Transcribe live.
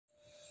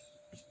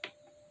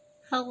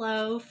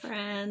Hello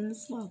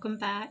friends, welcome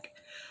back.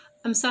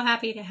 I'm so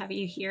happy to have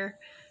you here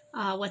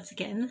once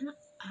again.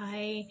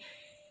 I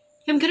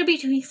am going to be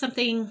doing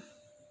something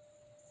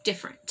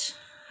different.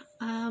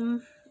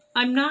 I'm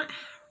not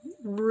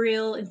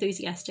real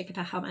enthusiastic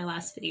about how my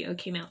last video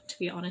came out, to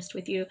be honest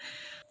with you.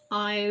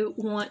 I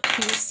want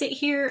to sit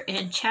here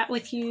and chat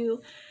with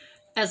you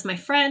as my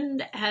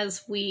friend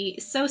as we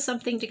sew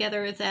something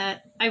together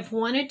that I've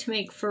wanted to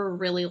make for a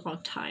really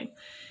long time.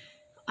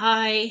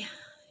 I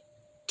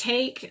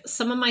take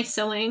some of my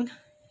sewing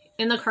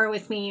in the car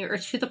with me or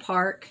to the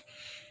park,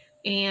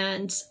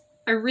 and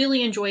I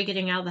really enjoy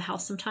getting out of the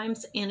house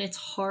sometimes, and it's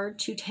hard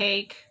to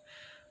take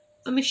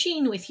a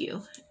machine with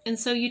you, and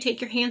so you take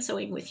your hand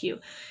sewing with you.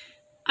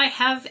 I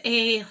have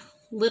a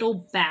little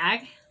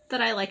bag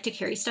that I like to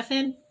carry stuff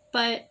in,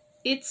 but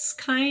it's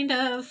kind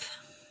of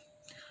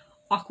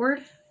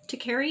awkward to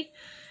carry,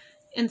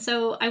 and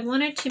so I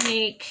wanted to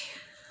make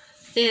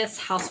this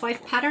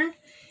housewife pattern.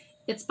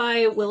 It's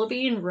by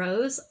Willoughby and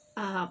Rose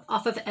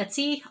off of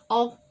Etsy.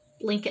 I'll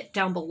link it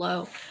down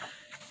below.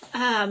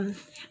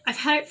 I've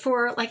had it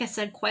for, like I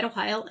said, quite a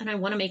while, and I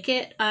want to make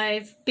it.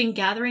 I've been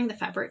gathering the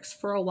fabrics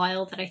for a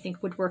while that I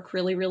think would work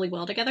really, really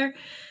well together,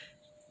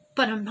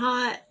 but I'm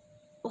not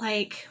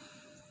like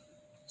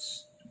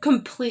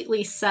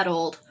completely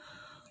settled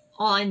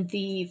on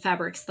the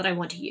fabrics that I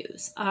want to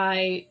use.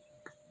 I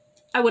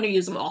want to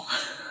use them all.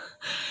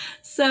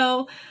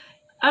 So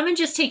I'm gonna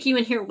just take you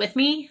in here with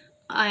me.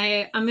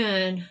 I'm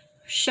gonna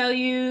show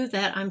you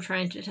that I'm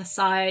trying to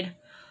decide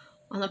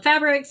on the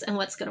fabrics and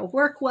what's gonna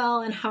work well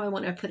and how I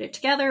want to put it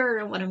together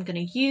and what I'm gonna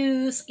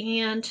use,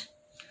 and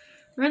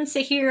we're gonna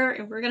sit here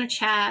and we're gonna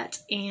chat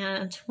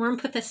and we're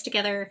gonna put this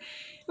together and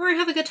we're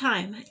gonna have a good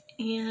time.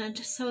 And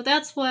so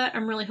that's what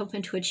I'm really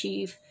hoping to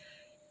achieve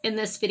in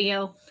this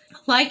video.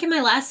 Like in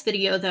my last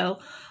video though,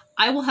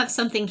 I will have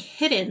something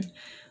hidden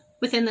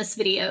within this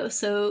video,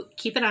 so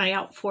keep an eye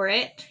out for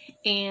it,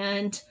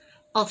 and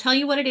I'll tell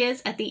you what it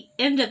is at the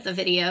end of the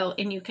video,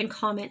 and you can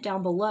comment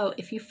down below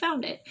if you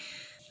found it.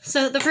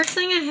 So the first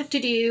thing I have to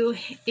do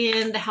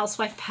in the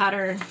housewife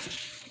pattern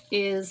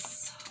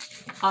is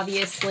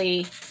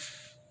obviously,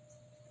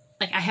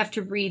 like, I have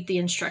to read the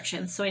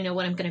instructions so I know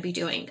what I'm going to be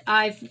doing.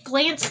 I've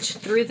glanced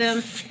through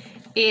them.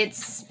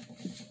 It's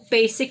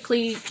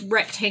basically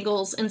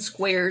rectangles and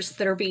squares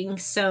that are being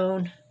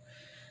sewn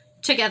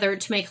together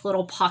to make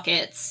little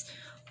pockets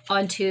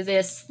onto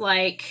this,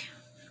 like,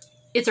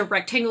 it's a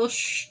rectangle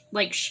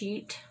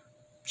sheet.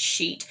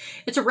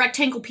 It's a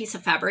rectangle piece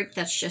of fabric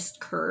that's just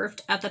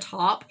curved at the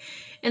top,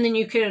 and then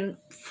you can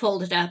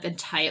fold it up and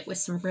tie it with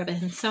some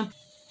ribbon. So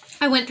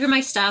I went through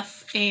my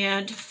stuff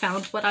and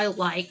found what I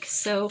like.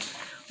 So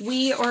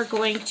we are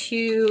going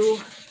to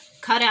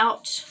cut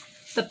out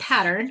the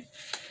pattern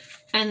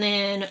and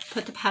then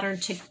put the pattern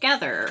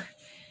together.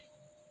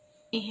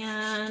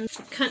 And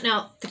I'm cutting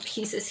out the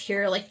pieces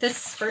here. Like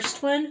this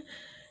first one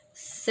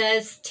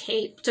says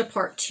tape to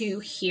part 2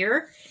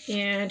 here,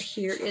 and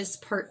here is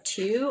part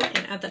 2,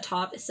 and at the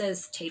top it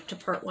says tape to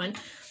part 1.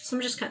 So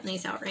I'm just cutting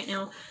these out right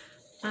now.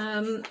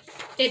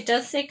 It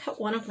does say cut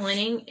 1 of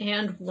lining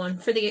and 1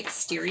 for the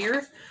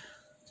exterior.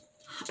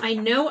 I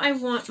know I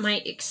want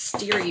my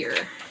exterior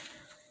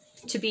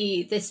to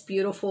be this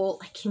beautiful,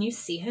 like, can you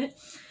see it?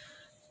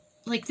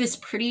 Like this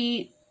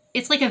pretty,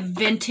 it's like a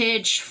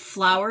vintage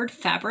flowered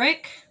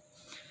fabric,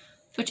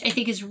 which I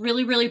think is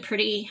really, really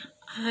pretty.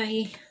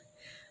 I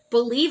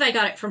believe I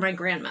got it from my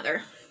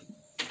grandmother.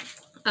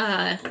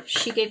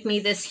 She gave me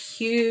this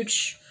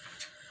huge,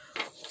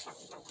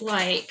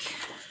 like,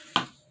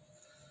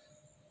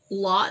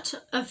 lot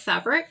of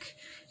fabric.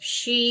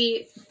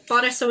 She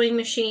bought a sewing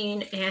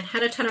machine and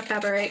had a ton of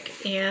fabric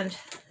and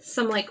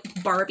some,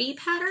 like, Barbie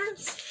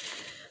patterns.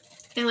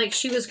 And, like,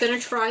 she was gonna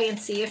try and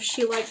see if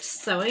she liked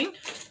sewing.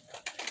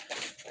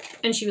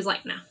 And she was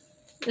like, no,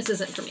 this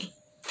isn't for me.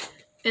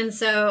 And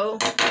so,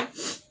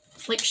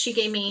 like, she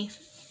gave me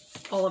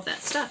all of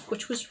that stuff,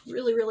 which was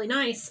really, really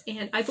nice.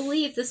 And I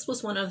believe this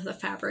was one of the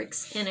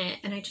fabrics in it,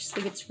 and I just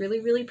think it's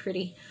really, really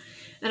pretty,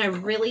 and I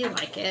really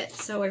like it.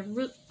 So I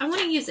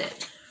want to use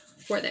it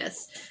for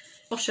this.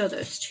 I'll show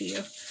those to you.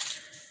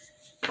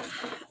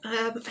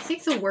 I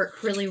think they'll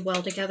work really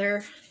well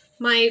together.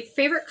 My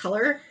favorite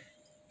color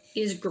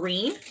is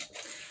green,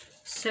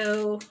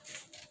 so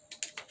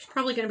there's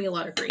probably going to be a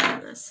lot of green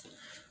in this,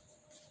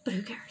 but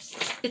who cares?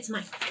 It's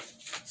mine.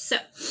 So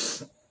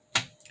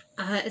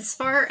as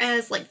far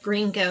as, like,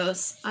 green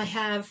goes, I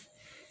have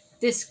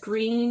this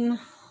green,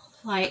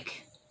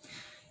 like,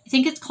 I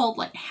think it's called,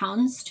 like,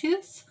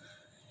 houndstooth.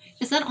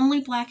 Is that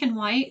only black and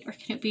white, or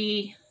can it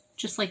be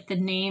just, like, the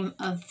name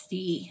of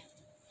the,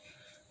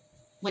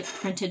 like,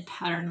 printed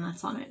pattern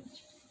that's on it?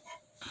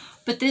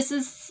 But this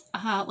is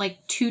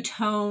like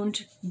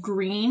two-toned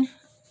green,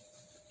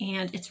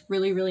 and it's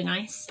really, really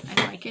nice.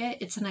 I like it.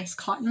 It's a nice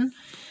cotton.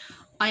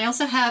 I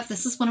also have,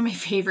 this is one of my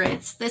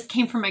favorites. This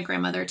came from my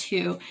grandmother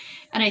too,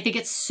 and I think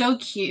it's so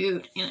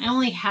cute, and I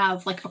only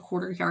have like a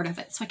 1/4 yard of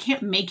it, so I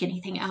can't make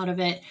anything out of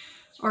it,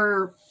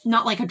 or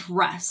not like a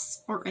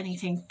dress or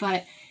anything,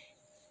 but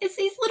it's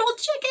these little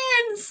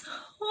chickens.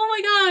 Oh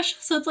my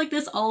stash. So it's like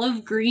this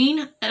olive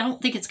green. I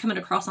don't think it's coming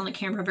across on the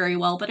camera very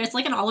well, but it's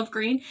like an olive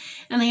green.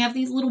 And they have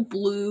these little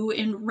blue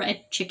and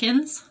red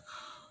chickens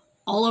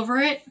all over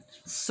it.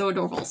 So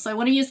adorable. So I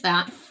want to use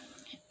that.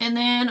 And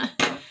then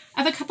I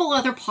have a couple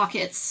other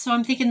pockets. So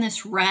I'm thinking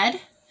this red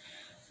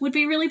would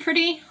be really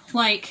pretty.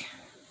 Like,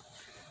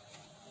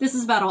 this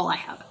is about all I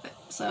have of it.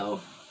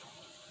 So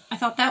I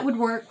thought that would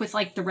work with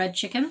like the red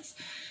chickens.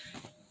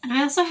 And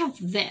I also have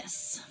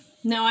this.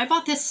 Now I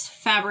bought this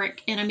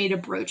fabric and I made a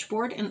brooch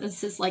board, and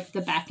this is like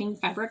the backing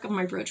fabric of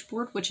my brooch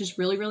board, which is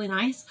really, really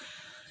nice.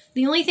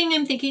 The only thing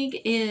I'm thinking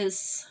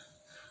is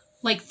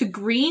like the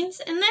greens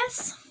in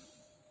this.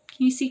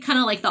 Can you see kind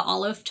of like the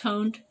olive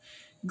toned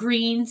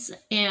greens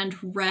and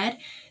red?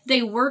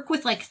 They work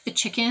with like the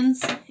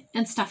chickens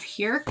and stuff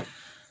here.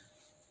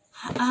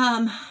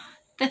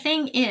 The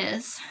thing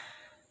is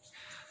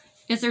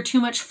there too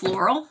much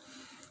floral?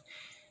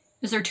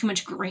 Is there too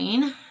much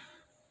green?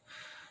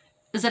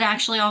 Is it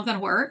actually all gonna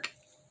work?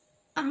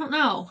 I don't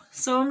know.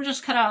 So I'm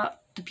just cut out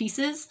the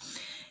pieces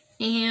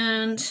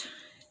and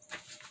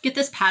get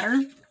this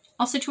pattern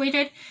all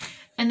situated.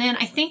 And then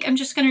I think I'm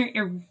just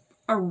gonna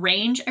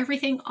arrange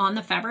everything on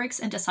the fabrics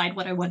and decide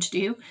what I want to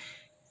do.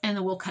 And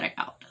then we'll cut it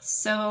out.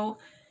 So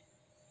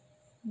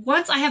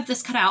once I have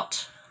this cut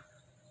out,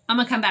 I'm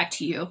gonna come back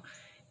to you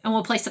and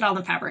we'll place it on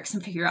the fabrics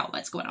and figure out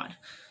what's going on.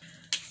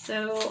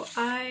 So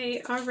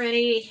I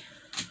already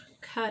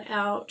cut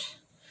out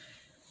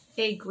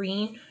a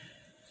green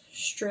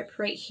strip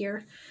right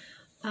here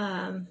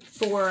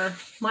for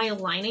my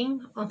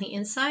lining on the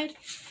inside.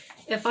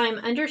 If I'm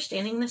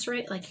understanding this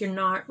right, like you're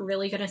not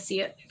really going to see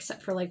it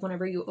except for like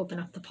whenever you open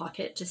up the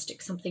pocket to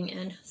stick something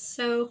in.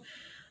 So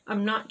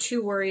I'm not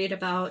too worried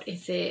about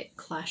if it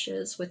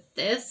clashes with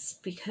this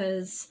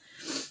because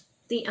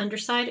the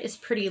underside is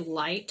pretty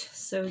light,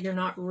 so you're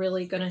not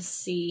really going to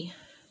see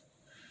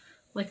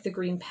like the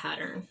green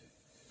pattern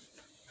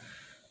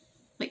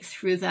like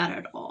through that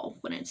at all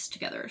when it's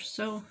together.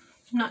 So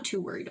I'm not too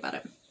worried about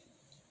it.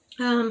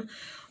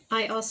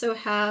 I also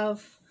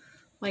have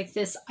like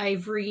this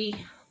ivory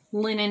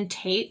linen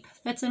tape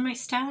that's in my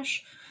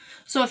stash.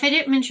 So if I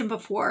didn't mention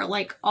before,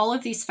 like all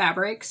of these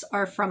fabrics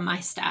are from my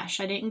stash.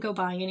 I didn't go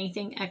buy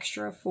anything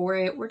extra for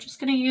it. We're just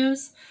going to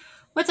use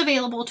what's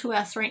available to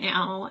us right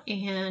now.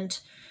 And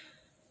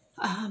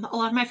a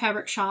lot of my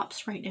fabric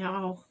shops right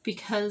now,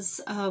 because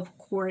of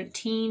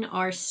quarantine,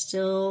 are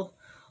still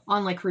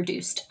on like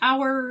reduced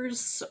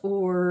hours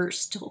or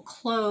still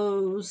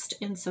closed,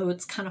 and so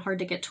it's kind of hard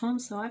to get to them.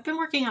 So I've been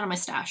working out of my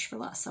stash for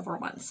the last several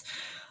months.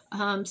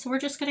 So we're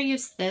just going to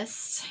use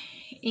this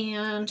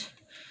and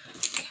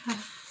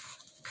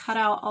cut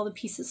out all the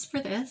pieces for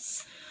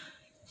this.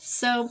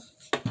 So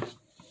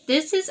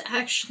this is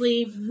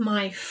actually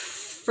my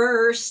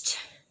first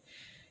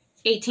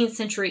 18th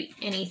century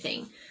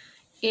anything.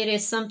 It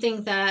is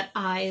something that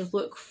I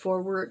look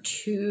forward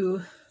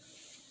to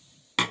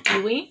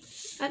doing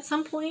at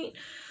some point.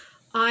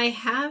 I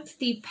have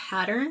the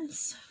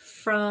patterns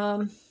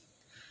from,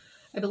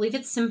 I believe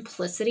it's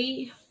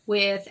Simplicity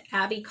with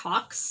Abby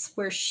Cox,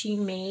 where she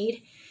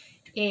made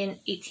an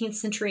 18th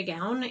century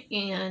gown,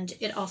 and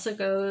it also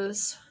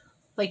goes,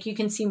 like you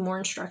can see more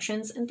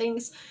instructions and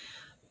things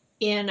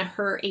in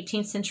her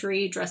 18th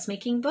century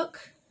dressmaking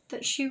book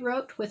that she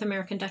wrote with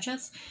American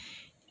Duchess.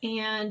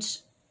 And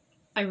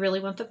I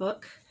really want the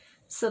book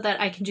so that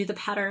I can do the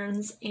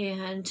patterns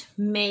and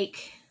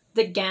make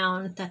the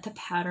gown that the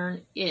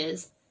pattern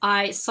is.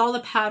 I saw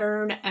the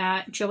pattern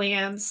at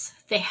Joann's.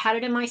 They had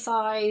it in my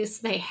size.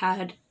 They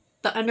had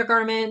the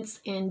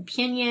undergarments in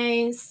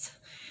peignets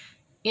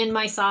in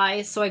my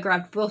size. So I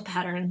grabbed both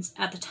patterns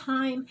at the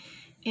time,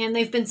 and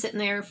they've been sitting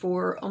there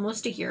for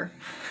almost a year.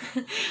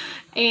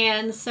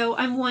 And so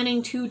I'm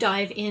wanting to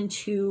dive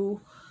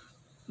into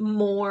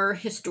more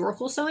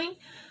historical sewing.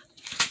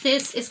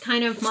 This is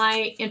kind of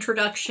my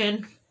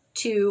introduction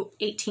to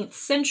 18th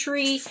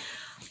century.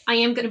 I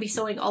am going to be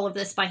sewing all of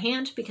this by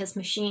hand because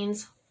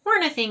machines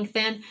weren't a thing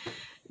then.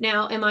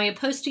 Now, am I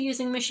opposed to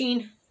using a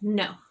machine?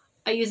 No,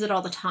 I use it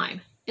all the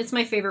time. It's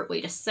my favorite way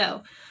to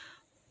sew.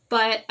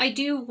 But I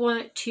do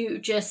want to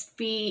just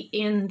be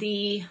in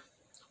the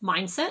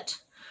mindset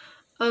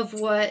of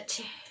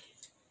what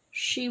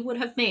she would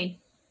have made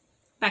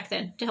back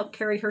then to help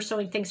carry her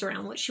sewing things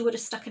around, what she would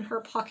have stuck in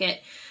her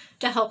pocket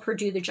to help her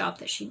do the job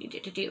that she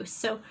needed to do.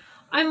 So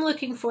I'm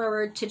looking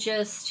forward to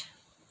just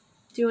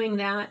doing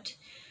that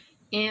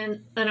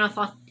in an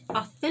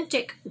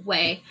authentic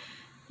way.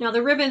 Now,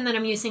 the ribbon that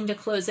I'm using to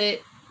close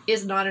it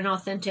is not an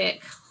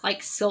authentic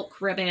like silk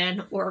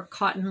ribbon or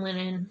cotton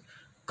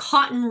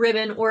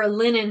ribbon or a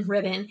linen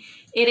ribbon.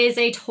 It is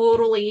a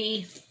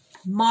totally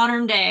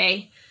modern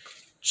day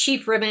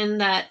cheap ribbon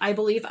that I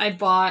believe I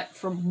bought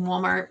from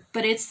Walmart,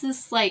 but it's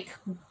this like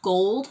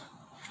gold,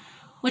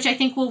 which I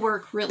think will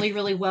work really,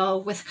 really well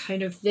with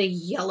kind of the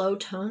yellow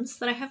tones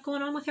that I have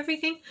going on with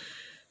everything.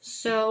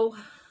 So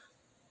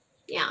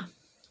yeah.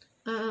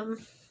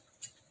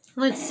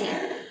 Let's see.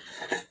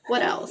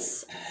 What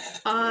else?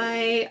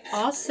 I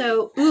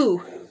also,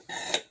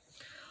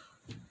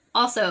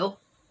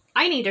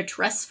 I need a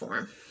dress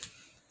form.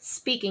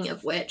 speaking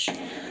of which,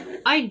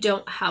 I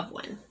don't have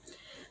one.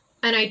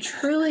 And I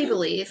truly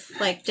believe,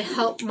 like, to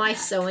help my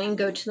sewing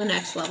go to the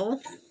next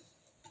level,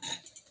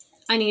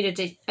 I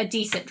need a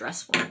decent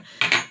dress form.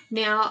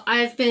 Now,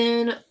 I've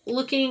been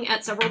looking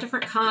at several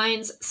different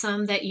kinds,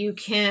 some that you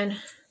can,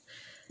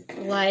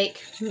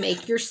 like,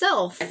 make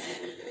yourself.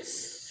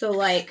 So,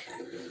 like,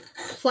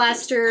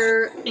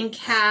 plaster and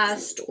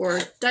cast, or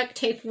duct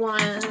tape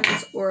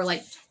ones, or,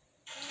 like,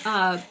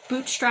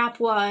 bootstrap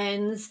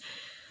ones.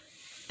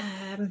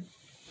 And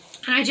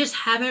I just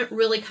haven't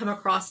really come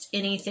across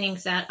anything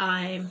that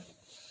I'm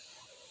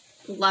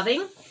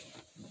loving.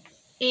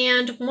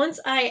 And once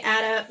I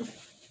add up,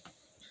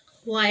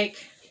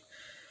 like,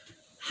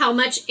 how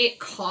much it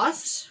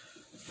costs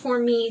for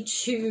me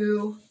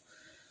to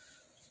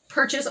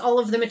purchase all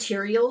of the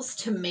materials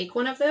to make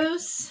one of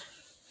those,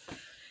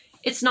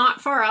 it's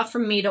not far off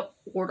from me to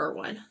order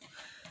one.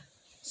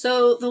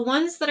 So the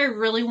ones that I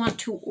really want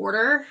to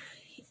order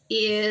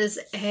is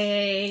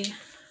a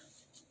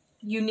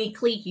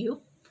Uniquely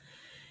You.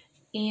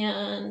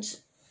 And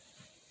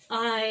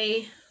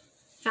I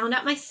found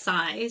out my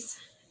size,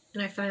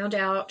 and I found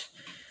out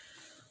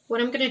what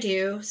I'm going to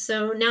do.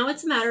 So now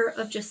it's a matter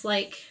of just,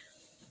 like,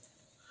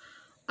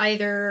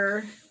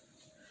 either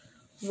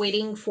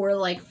waiting for,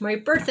 like, my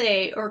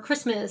birthday or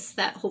Christmas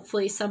that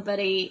hopefully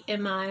somebody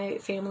in my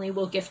family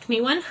will gift me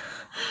one,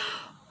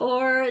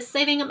 or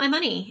saving up my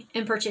money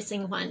and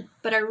purchasing one.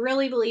 But I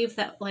really believe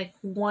that, like,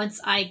 once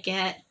I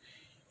get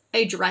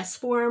a dress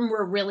form,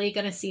 we're really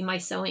going to see my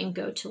sewing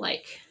go to,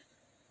 like,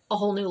 a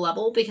whole new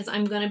level, because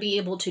I'm going to be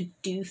able to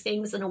do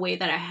things in a way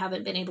that I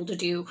haven't been able to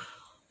do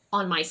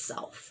on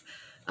myself.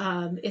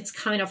 It's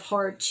kind of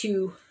hard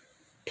to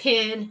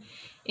pin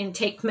and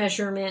take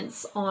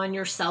measurements on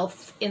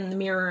yourself in the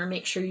mirror and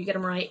make sure you get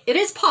them right. It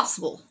is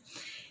possible.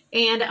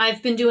 And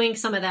I've been doing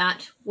some of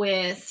that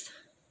with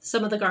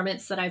some of the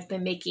garments that I've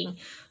been making.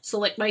 So,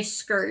 like, my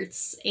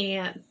skirts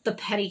and the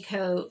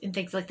petticoat and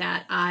things like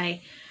that,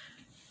 I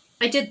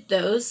did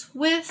those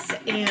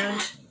with,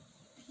 and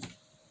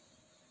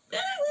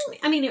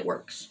I mean, it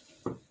works.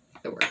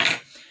 It works.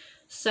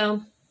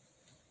 So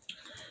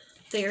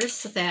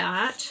there's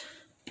that.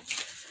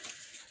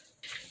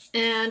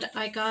 And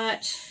I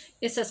got,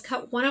 it says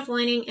cut one of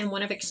lining and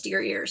one of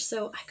exterior.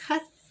 So I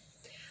cut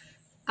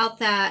out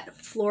that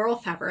floral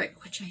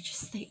fabric, which I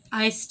just think,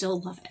 I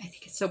still love it. I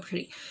think it's so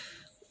pretty.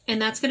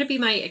 And that's going to be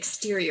my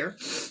exterior.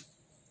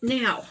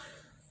 Now,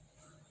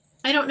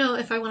 I don't know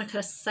if I want to cut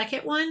a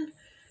second one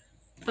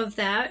of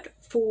that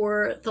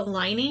for the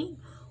lining,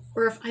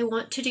 or if I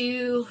want to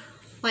do,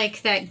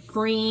 like, that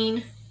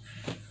green,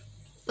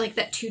 like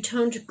that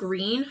two-toned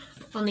green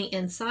on the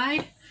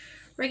inside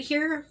right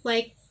here.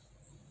 Like,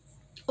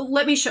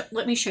 let me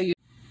show you.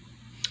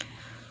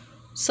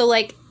 So,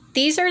 like,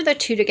 these are the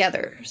two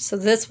together. So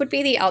this would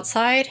be the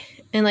outside,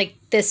 and, like,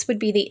 this would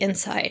be the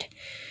inside.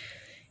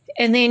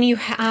 And then you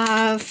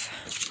have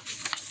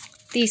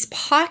these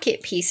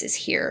pocket pieces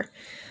here,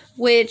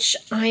 which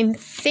I'm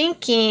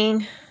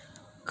thinking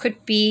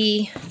could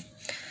be,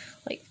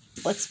 like,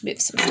 let's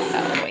move some stuff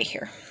out of the way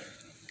here.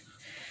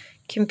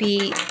 Can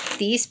be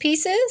these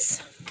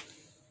pieces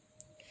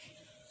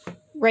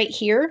right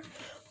here,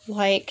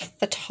 like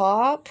the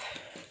top,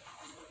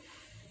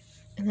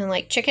 and then,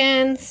 like,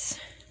 chickens,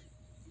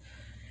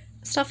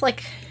 stuff.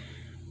 Like,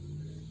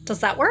 does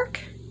that work?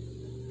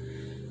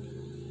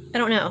 I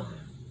don't know.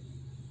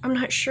 I'm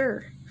not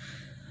sure,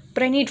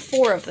 but I need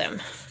 4 of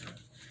them.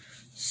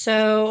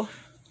 So,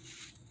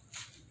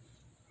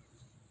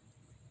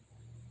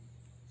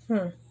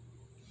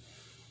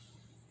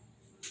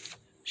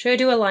 should I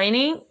do a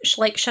lining?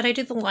 Should I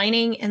do the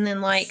lining and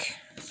then, like,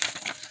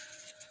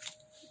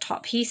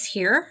 top piece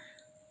here?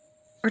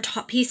 Or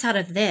top piece out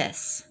of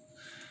this?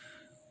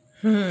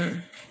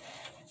 I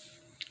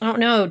don't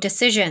know.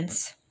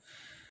 Decisions.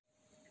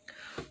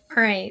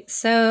 All right,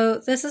 so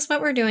this is what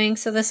we're doing.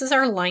 So this is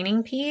our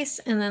lining piece,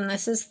 and then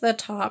this is the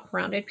top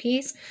rounded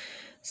piece.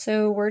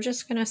 So we're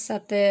just gonna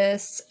set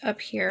this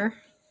up here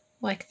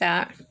like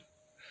that,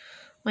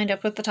 lined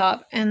up with the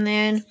top. And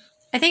then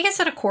I think I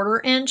said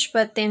 1/4 inch,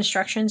 but the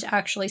instructions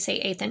actually say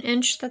 1/8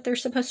 inch that they're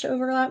supposed to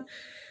overlap.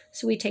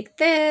 So we take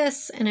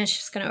this, and it's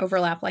just gonna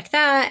overlap like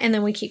that. And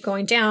then we keep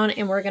going down,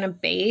 and we're gonna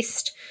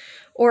baste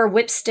or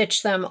whip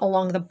stitch them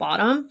along the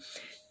bottom,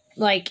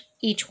 like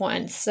each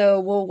one. So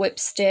we'll whip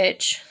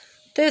stitch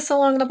this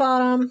along the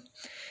bottom,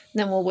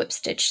 then we'll whip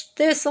stitch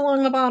this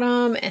along the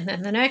bottom, and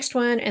then the next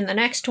one, and the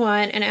next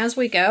one. And as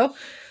we go,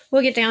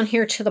 we'll get down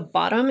here to the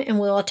bottom, and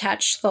we'll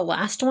attach the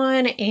last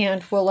one,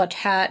 and we'll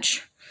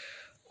attach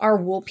our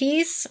wool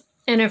piece.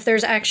 And if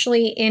there's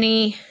actually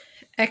any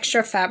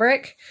extra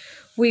fabric,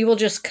 we will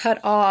just cut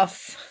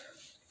off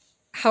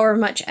however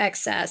much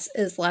excess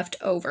is left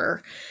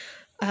over.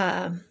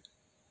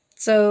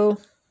 So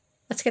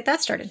let's get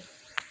that started.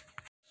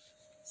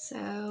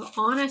 So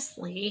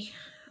honestly,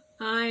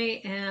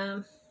 I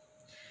am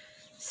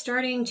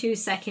starting to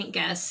second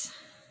guess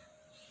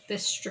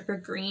this strip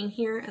of green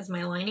here as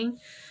my lining,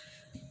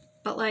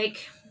 but,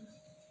 like,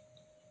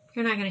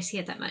 you're not going to see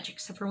it that much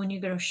except for when you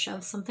go to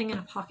shove something in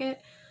a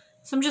pocket.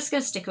 So I'm just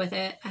going to stick with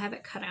it. I have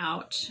it cut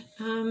out.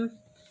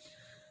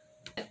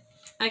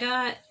 I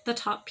got the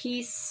top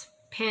piece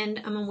pinned.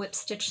 I'm going to whip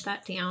stitch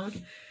that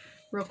down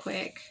real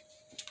quick.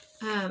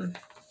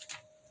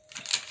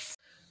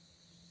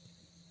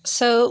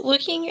 So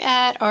looking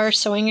at our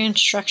sewing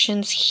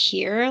instructions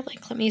here,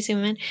 like let me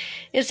zoom in,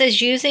 it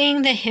says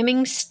using the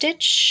hemming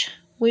stitch,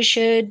 we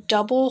should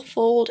double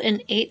fold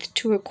 1/8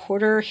 to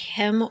 1/4,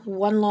 hem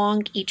 1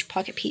 long each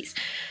pocket piece.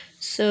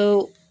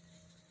 So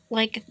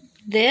like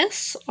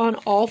this on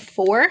all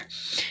 4,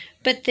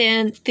 but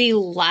then the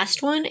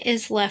last one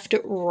is left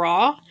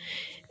raw,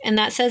 and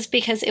that says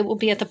because it will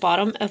be at the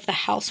bottom of the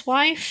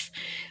Housewife.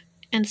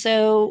 And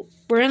so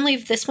we're going to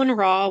leave this one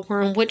raw.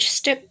 We're going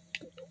to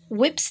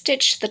whip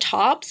stitch the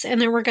tops,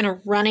 and then we're going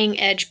to running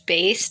edge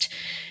baste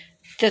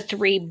the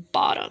 3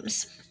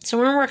 bottoms. So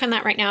we're going to work on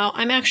that right now.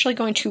 I'm actually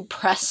going to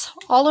press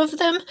all of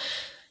them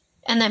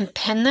and then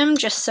pin them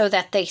just so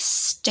that they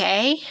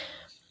stay.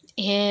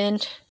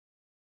 And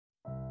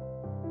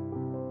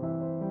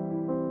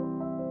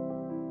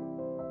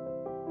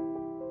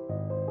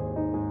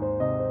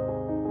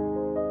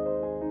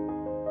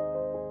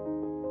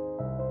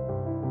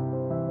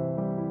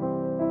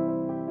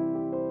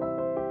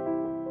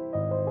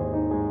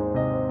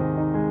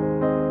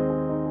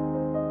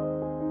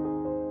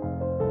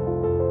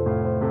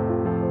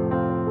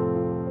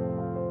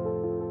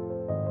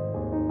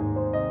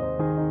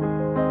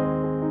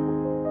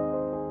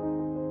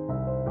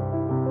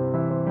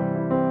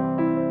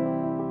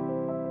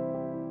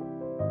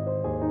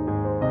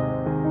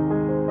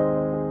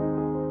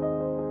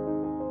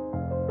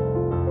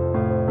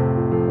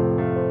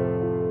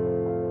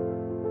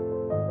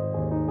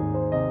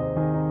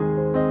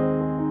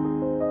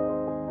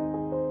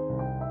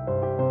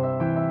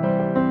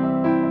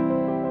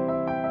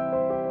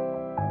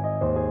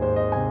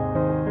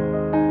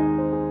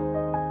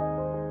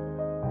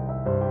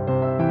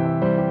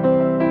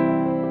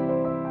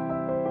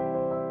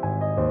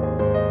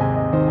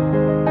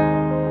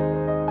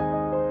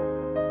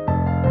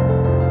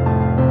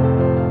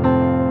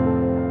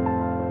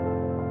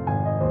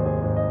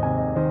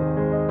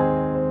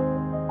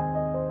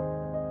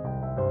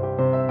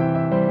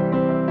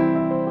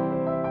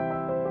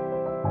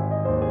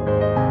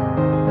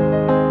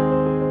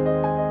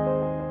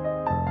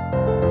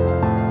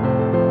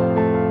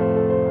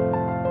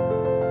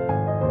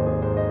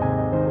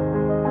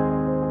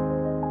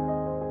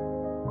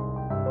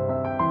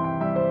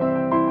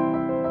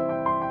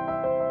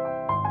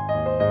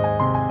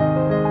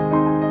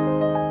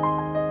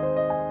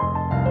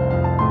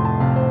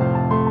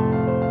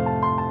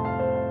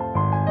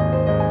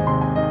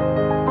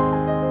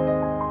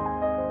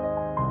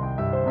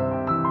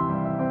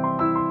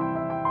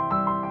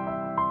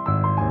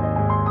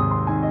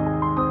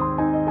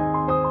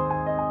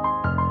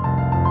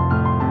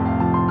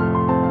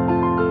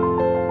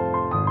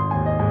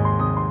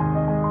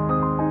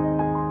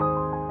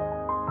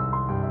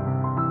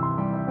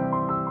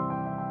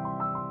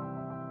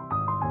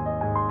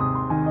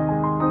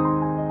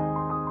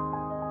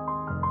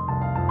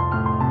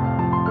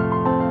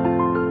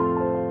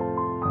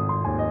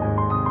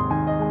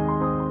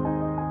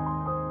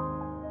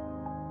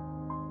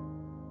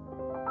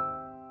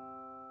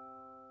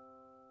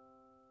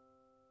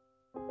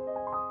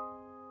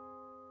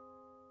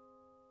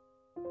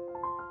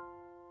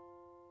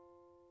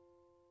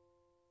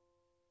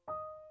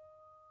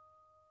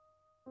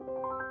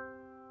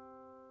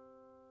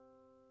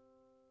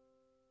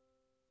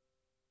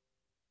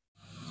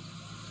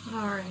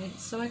alright,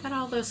 so I got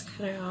all those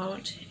cut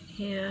out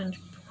and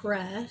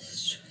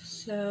pressed.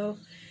 So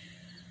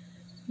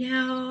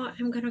now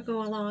I'm going to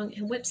go along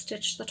and whip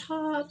stitch the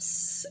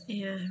tops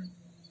and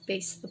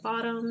baste the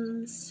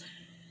bottoms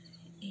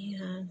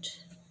and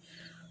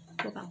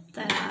go about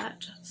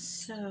that.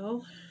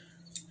 So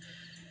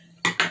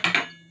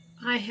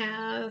I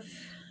have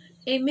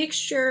a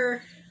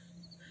mixture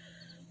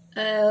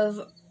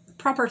of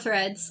proper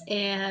threads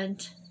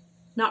and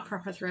not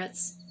proper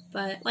threads.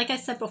 But like I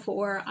said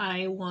before,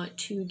 I want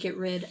to get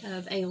rid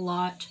of a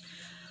lot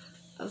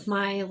of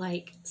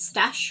my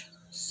stash.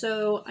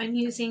 So I'm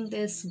using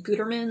this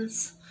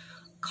Gutermann's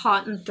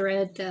cotton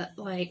thread that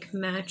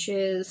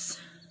matches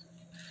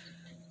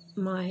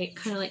my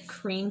kind of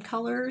cream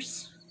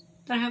colors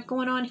that I have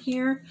going on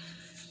here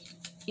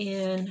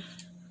in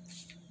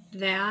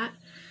that.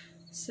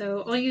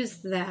 So I'll use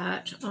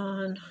that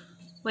on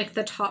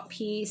the top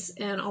piece,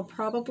 and I'll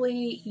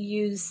probably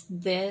use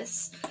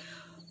this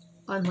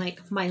on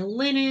my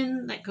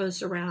linen that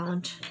goes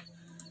around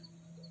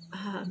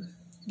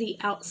the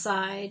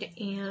outside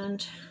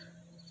and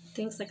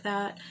things like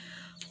that.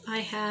 I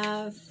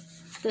have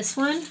this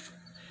one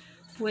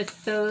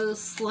with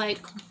those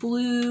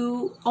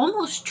blue,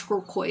 almost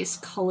turquoise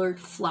colored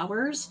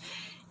flowers,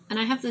 and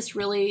I have this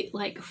really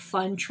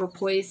fun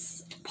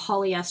turquoise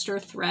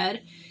polyester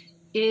thread.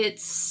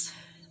 It's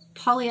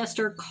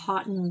polyester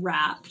cotton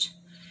wrapped.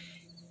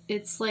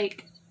 It's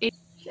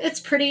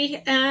it's pretty,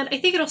 and I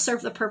think it'll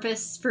serve the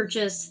purpose for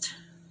just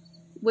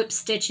whip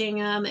stitching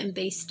them and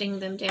basting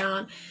them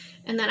down.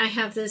 And then I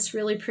have this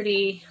really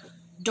pretty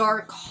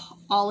dark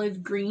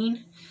olive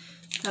green.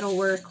 That'll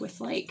work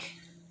with like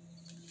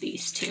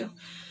these two.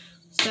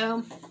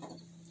 So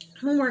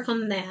I'm gonna work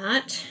on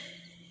that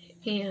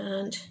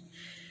and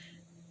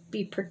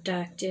be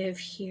productive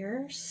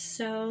here.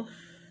 So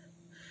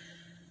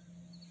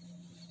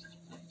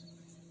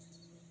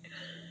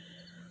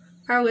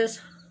I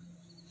was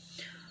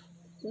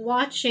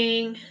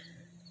watching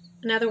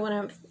another one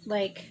of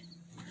like,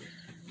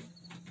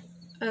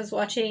 I was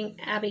watching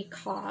Abby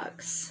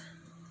Cox.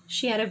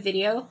 She had a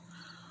video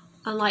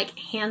on like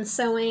hand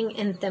sewing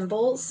and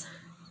thimbles,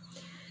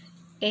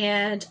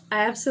 and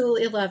I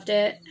absolutely loved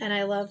it. And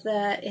I love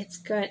that it's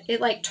good. It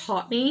like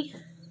taught me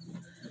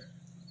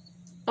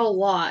a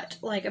lot,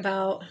 like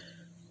about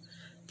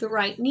the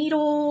right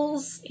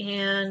needles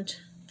and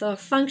the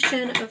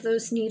function of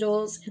those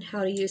needles and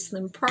how to use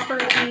them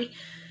properly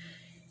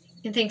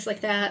and things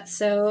like that.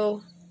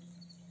 So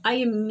I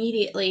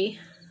immediately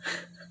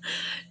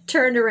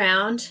turned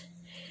around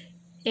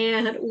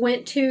and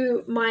went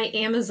to my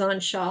Amazon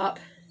shop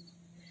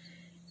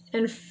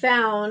and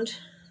found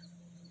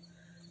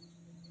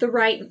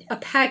a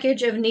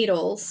package of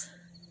needles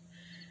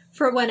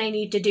for what I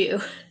need to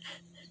do.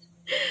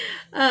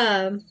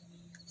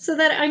 So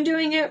that I'm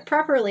doing it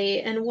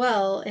properly and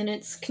well, and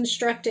it's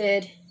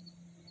constructed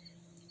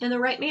in the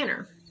right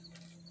manner.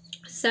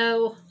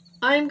 So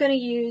I'm going to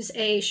use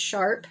a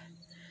sharp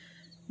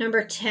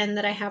number 10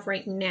 that I have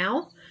right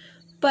now,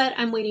 but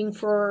I'm waiting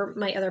for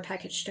my other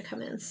package to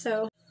come in.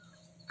 So,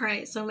 all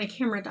right, so my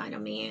camera died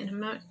on me and I'm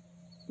not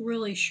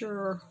really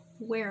sure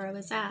where I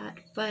was at,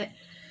 but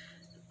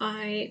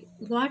I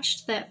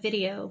watched that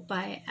video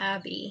by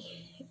Abby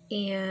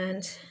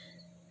and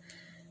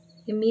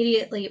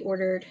immediately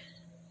ordered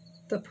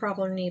the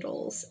proper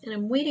needles, and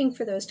I'm waiting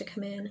for those to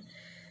come in.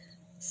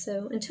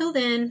 So until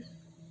then,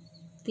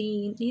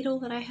 the needle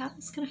that I have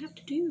is gonna have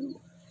to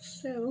do.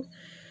 So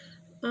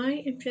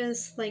I am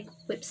just like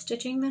whip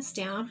stitching this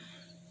down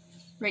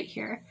right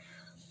here,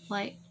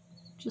 like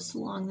just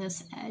along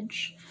this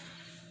edge.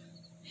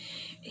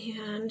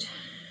 And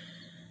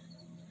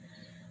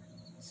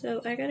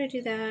so I gotta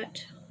do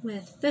that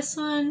with this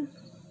one,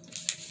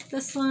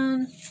 this,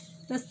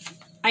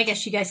 I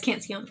guess you guys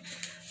can't see them.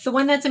 The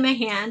one that's in my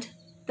hand,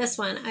 this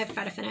one I've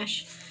got to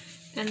finish.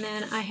 And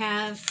then I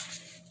have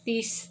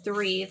these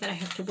three that I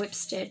have to whip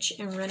stitch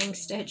and running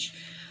stitch.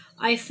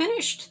 I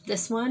finished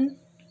this one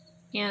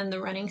and the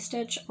running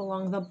stitch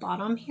along the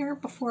bottom here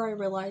before I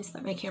realized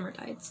that my camera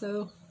died.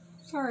 So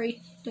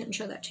sorry, didn't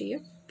show that to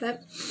you,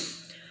 but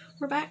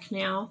we're back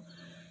now.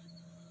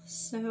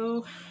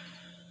 So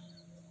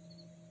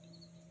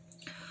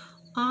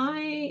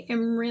I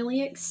am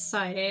really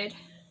excited.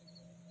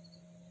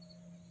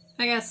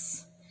 I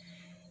guess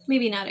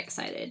maybe not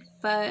excited,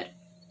 but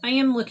I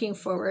am looking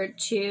forward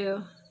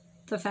to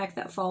the fact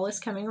that fall is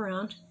coming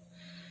around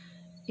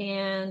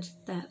and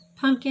that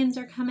pumpkins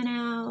are coming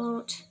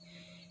out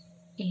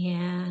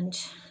and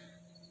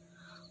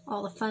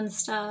all the fun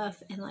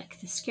stuff and like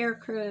the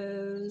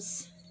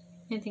scarecrows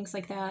and things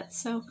like that.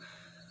 So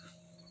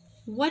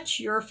what's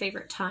your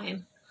favorite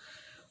time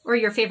or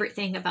your favorite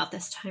thing about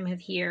this time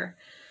of year?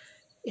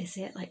 Is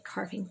it like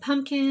carving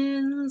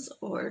pumpkins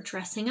or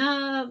dressing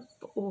up,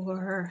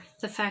 or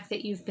the fact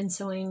that you've been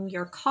sewing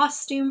your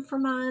costume for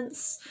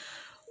months,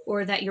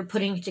 or that you're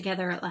putting it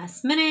together at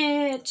last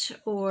minute,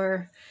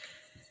 or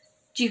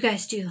do you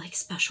guys do like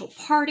special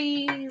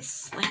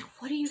parties? Like,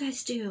 what do you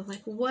guys do?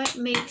 Like, what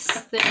makes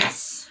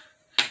this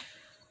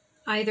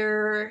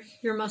either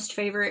your most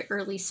favorite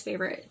or least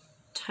favorite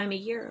time of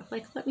year?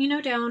 Like, let me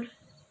know down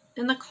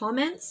in the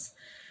comments.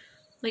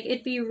 Like,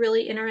 it'd be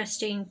really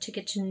interesting to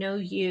get to know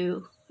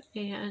you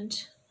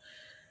and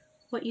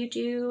what you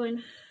do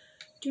and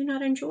do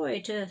not enjoy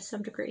to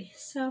some degree.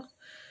 So,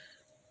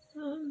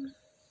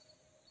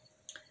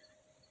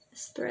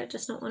 this thread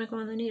does not want to go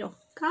on the needle.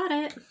 Got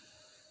it.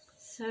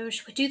 So,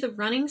 should we do the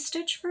running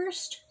stitch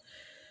first?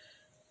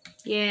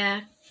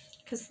 Yeah,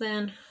 because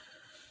then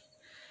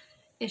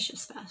it's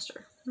just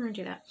faster. We're going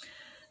to do that.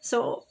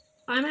 So,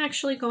 I'm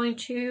actually going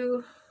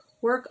to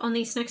work on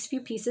these next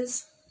few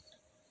pieces.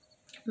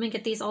 I'm going to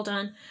get these all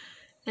done,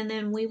 and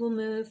then we will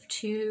move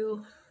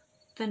to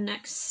the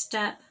next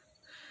step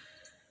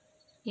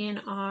in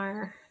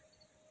our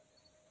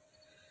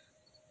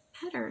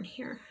pattern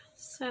here.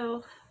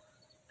 So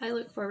I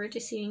look forward to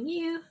seeing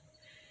you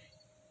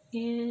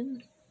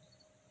in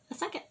a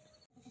second.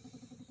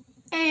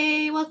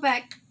 Hey, welcome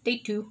back. Day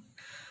 2.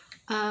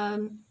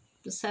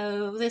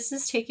 So this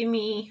is taking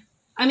me,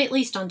 I'm at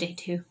least on day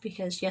 2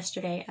 because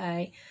yesterday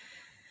I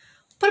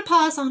put a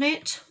pause on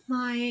it.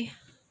 My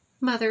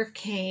mother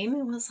came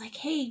and was like,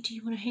 hey, do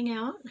you want to hang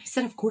out? And I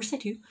said, of course I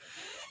do.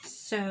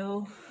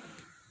 So,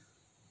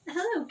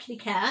 hello, kitty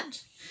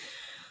cat.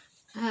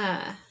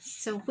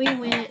 So we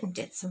went and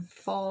did some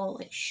fall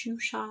like shoe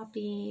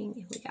shopping,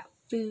 and we got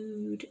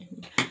food,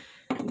 and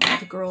we got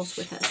the girls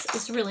with us. It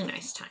was a really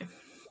nice time.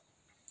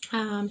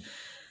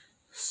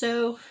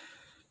 So I'm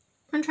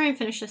gonna try and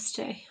finish this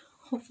today.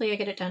 Hopefully I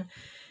get it done.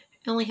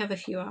 I only have a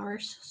few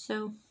hours,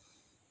 so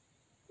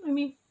I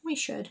mean, we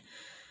should.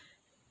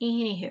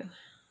 Anywho,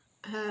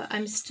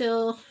 I'm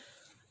still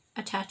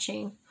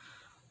attaching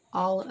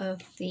all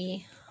of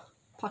the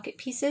pocket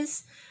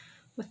pieces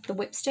with the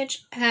whip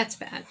stitch. That's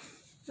bad.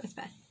 That's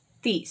bad.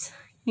 These.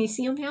 Can you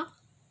see them now?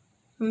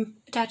 I'm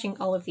attaching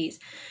all of these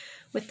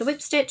with the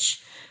whip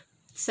stitch.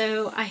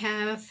 So I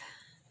have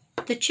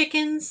the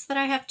chickens that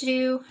I have to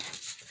do,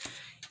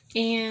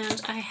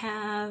 and I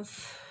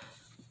have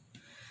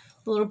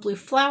the little blue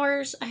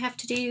flowers I have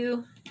to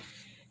do,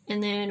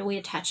 and then we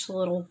attach the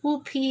little wool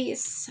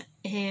piece,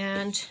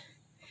 and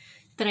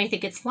then I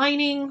think it's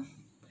lining,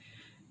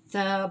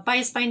 the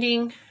bias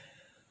binding, and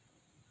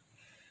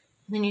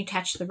then you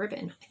attach the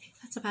ribbon. I think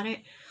that's about it.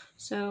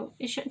 So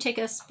it shouldn't take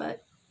us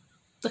but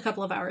a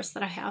couple of hours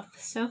that I have.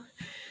 So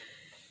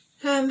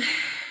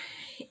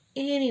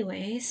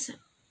anyways,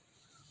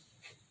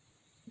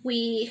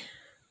 we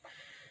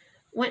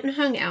went and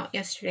hung out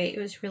yesterday. It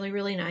was really,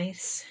 really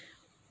nice.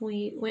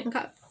 We went and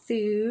got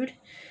food,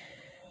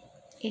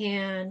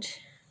 and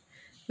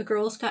the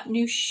girls got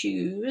new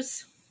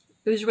shoes.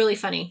 It was really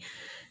funny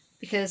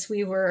because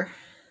we were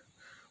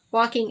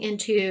walking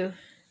into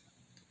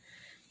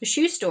the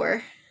shoe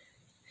store,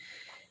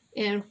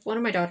 and one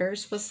of my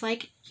daughters was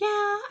like, yeah,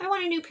 I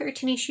want a new pair of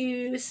tennis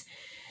shoes.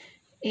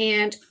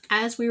 And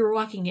as we were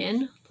walking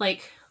in,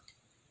 like,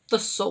 the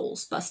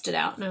soles busted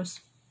out, and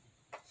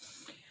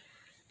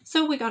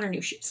so we got her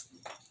new shoes.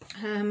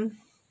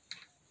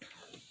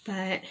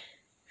 But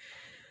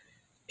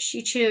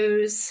she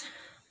chose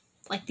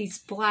like these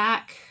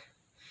black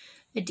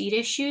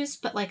Adidas shoes,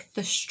 but like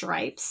the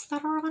stripes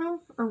that are on them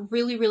are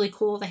really, really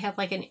cool. They have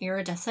like an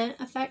iridescent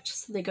effect,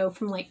 so they go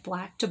from like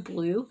black to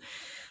blue,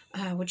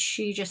 which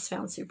she just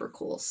found super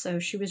cool. So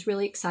she was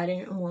really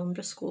excited and wore them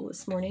to school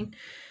this morning.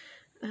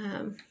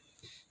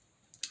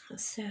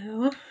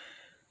 So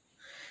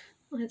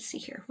let's see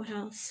here. What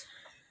else?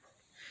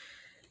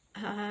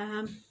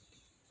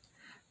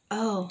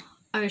 Oh,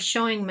 I was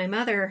showing my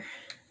mother,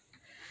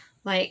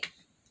 like,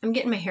 I'm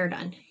getting my hair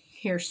done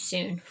here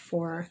soon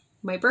for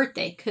my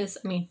birthday, because,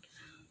 I mean,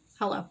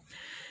 hello.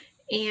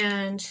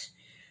 And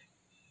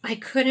I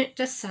couldn't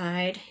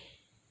decide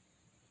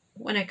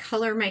when I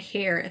color my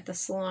hair at the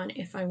salon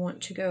if I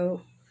want to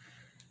go,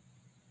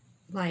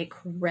 like,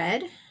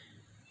 red,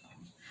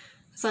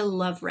 because I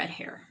love red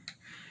hair.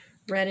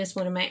 Red is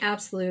one of my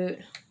absolute,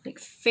 like,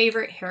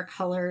 favorite hair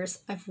colors.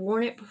 I've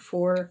worn it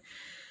before.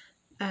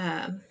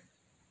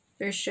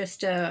 There's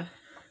just a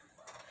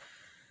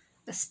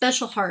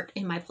special heart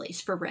in my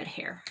place for red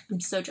hair. I'm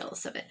so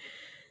jealous of it.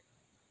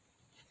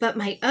 But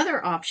my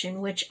other option,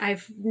 which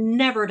I've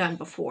never done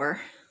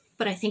before,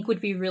 but I think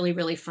would be really,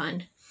 really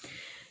fun,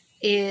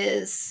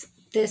 is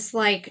this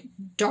like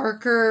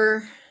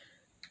darker,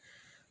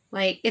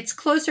 like it's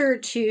closer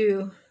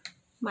to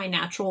my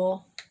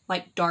natural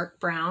like dark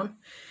brown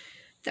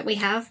that we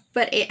have,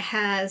 but it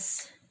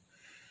has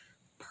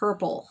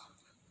purple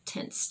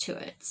tints to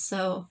it.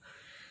 So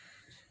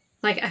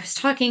like I was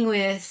talking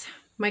with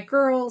my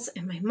girls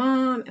and my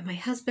mom and my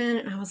husband,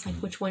 and I was like,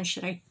 which one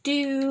should I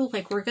do?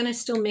 Like, we're gonna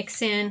still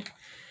mix in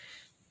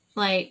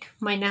like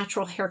my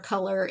natural hair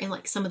color and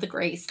like some of the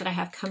grays that I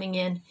have coming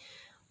in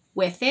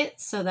with it,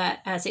 so that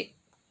as it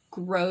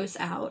grows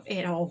out,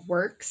 it all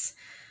works.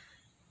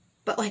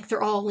 But like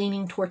they're all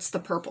leaning towards the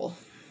purple,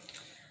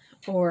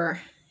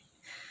 or,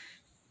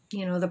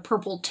 you know, the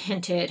purple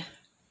tinted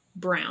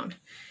brown.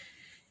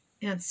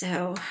 And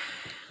so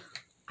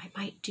I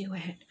might do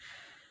it.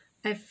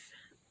 I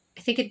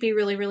think it'd be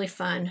really, really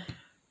fun.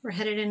 We're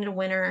headed into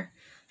winter,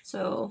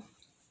 so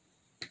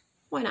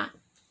why not,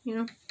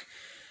 you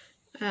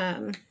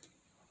know?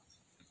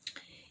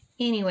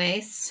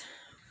 Anyways,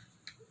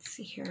 let's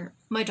see here.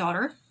 My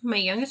daughter, my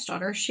youngest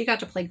daughter, she got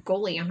to play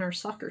goalie on our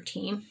soccer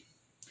team.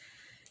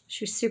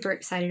 She was super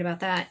excited about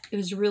that. It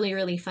was really,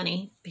 really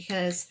funny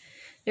because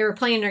they were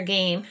playing their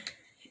game,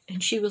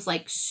 and she was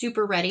like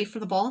super ready for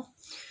the ball.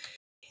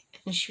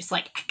 And she was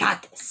like, I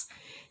got this.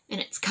 And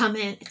it's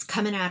coming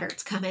at her,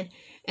 it's coming.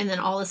 And then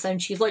all of a sudden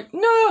she's like,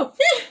 no!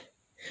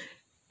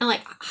 And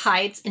like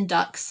hides and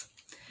ducks.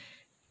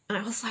 And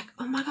I was like,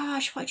 oh my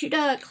gosh, why'd you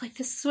duck? Like,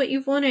 this is what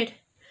you've wanted.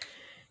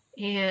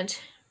 And,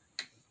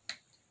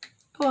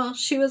 well,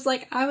 she was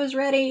like, I was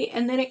ready.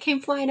 And then it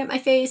came flying at my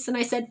face. And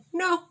I said,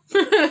 no.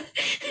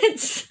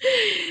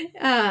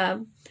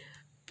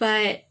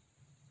 But,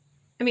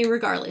 I mean,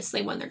 regardless,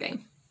 they won their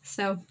game.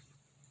 So,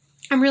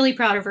 I'm really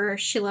proud of her.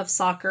 She loves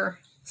soccer.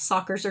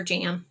 Soccer's her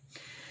jam.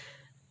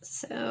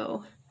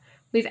 So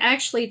we've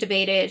actually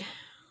debated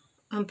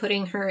on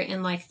putting her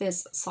in like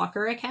this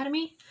soccer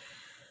academy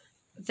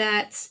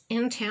that's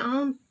in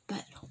town,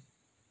 but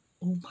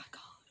oh my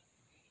God,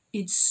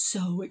 it's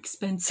so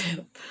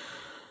expensive.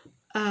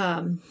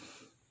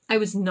 I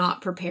was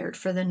not prepared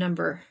for the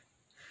number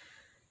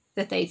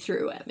that they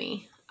threw at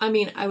me. I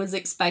mean, I was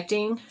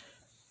expecting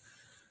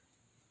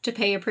to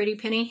pay a pretty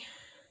penny,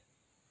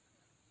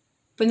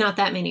 but not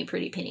that many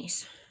pretty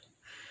pennies.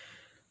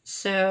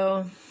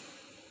 So,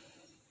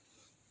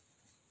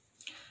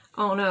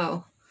 oh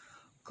no,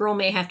 girl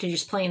may have to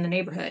just play in the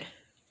neighborhood,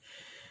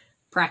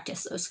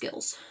 practice those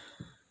skills.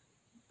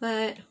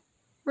 But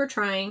we're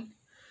trying.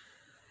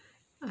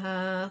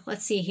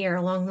 Let's see here,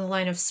 along the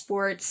line of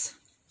sports,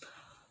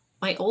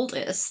 my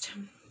oldest,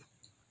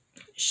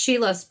 she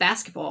loves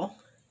basketball.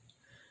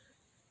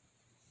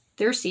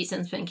 Their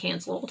season's been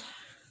canceled.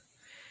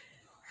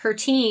 Her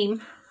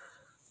team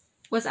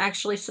was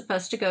actually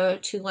supposed to go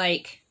to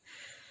like,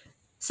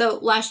 so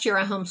last year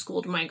I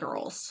homeschooled my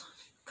girls.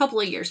 A couple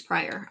of years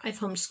prior, I've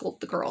homeschooled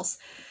the girls.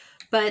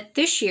 But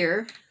this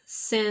year,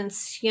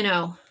 since, you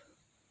know,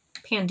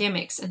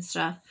 pandemics and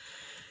stuff,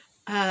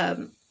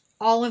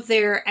 all of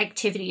their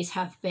activities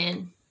have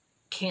been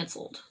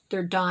canceled.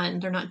 They're done.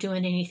 They're not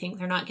doing anything.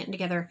 They're not getting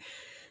together.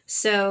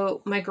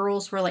 So my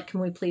girls were like, can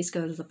we please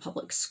go to the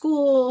public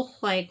school?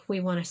 Like, we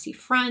want to see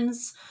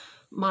friends.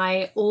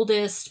 My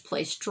oldest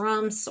plays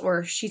drums,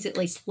 or she's at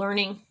least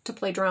learning to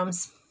play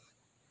drums.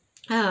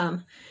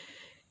 And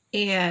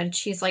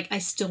she's like, I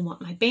still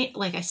want my band.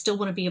 Like, I still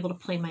want to be able to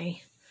play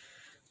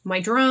my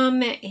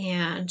drum,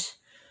 and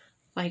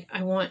like,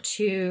 I want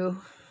to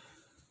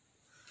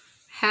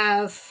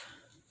have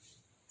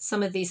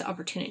some of these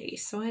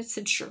opportunities. So I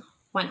said, sure,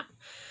 why not?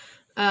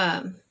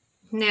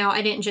 Now,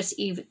 I didn't just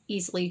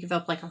easily give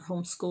up like our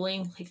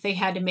homeschooling. Like, they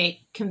had to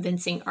make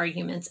convincing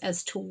arguments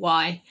as to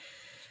why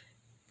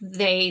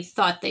they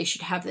thought they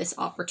should have this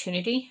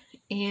opportunity.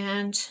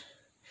 And,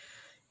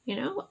 you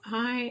know,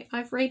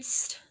 I've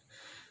raised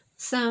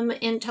some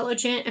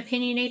intelligent,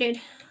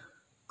 opinionated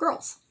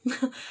girls.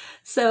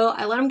 So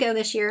I let them go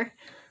this year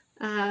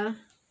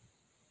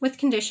with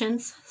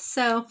conditions.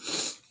 So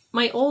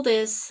my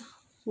oldest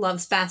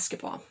loves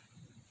basketball.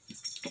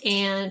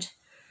 And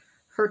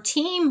her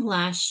team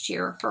last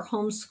year, her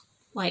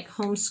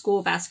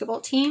homeschool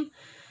basketball team,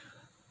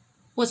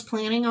 was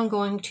planning on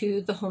going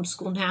to the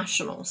homeschool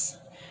nationals.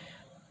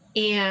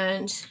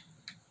 And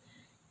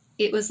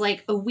it was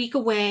like a week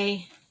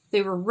away.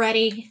 They were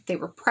ready. They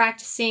were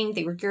practicing.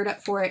 They were geared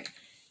up for it.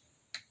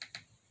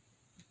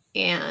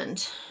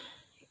 And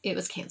it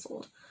was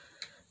canceled.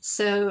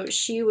 So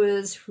she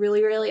was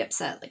really, really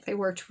upset. Like, they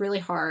worked really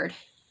hard.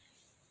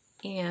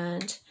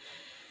 And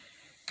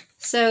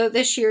so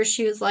this year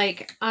she was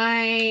like,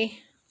 I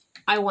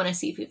want to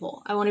see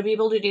people. I want to be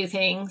able to do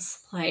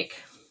things.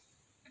 Like,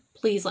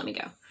 please let me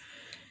go.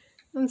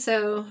 And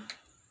so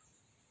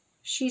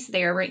she's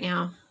there right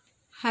now,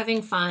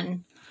 having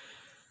fun,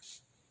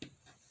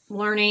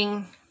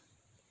 learning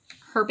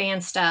her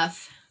band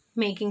stuff,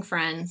 making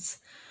friends,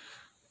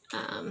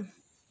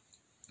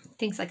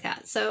 things like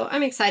that. So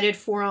I'm excited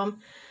for them.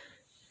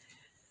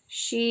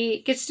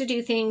 She gets to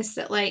do things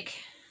that, like,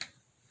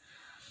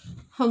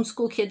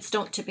 homeschool kids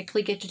don't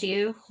typically get to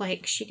do.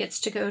 Like, she gets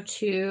to go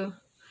to,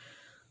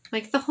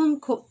 like, the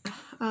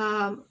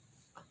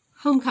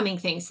homecoming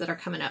things that are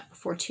coming up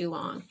before too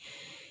long.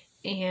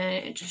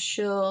 And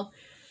she'll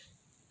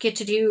get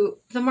to do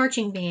the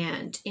marching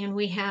band. And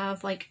we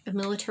have, like, a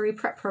military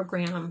prep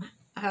program.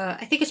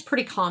 I think it's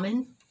pretty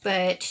common,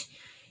 but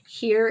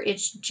here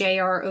it's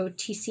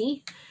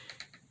JROTC.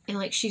 And,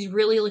 like, she's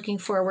really looking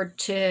forward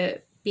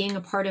to being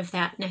a part of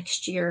that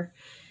next year.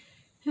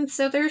 And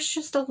so there's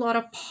just a lot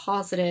of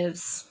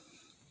positives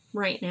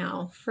right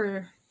now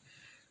for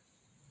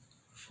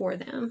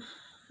them.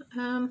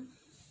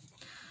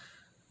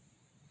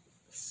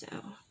 So,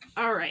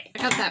 all right, I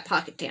got that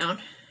pocket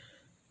down.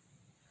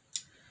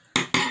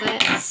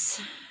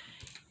 Let's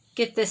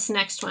get this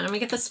next one. I'm gonna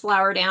get this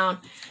flower down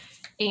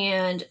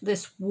and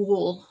this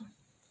wool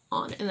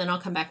on, and then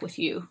I'll come back with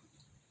you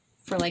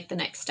for, like, the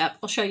next step.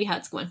 I'll show you how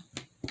it's going.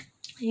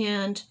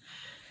 And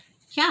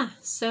yeah,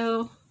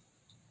 so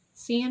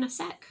see you in a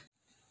sec.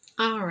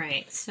 All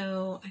right,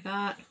 so I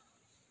got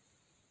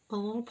a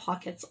little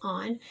pockets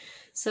on.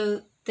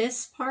 So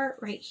this part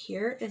right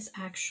here is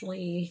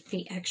actually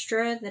the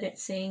extra that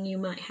it's saying you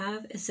might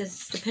have. It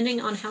says, depending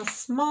on how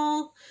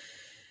small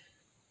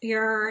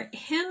your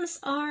hems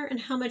are and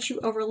how much you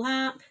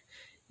overlap,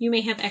 you may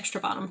have extra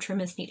bottom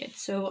trim as needed.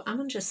 So I'm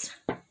gonna just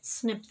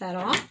snip that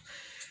off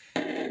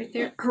right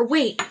there. Or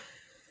wait,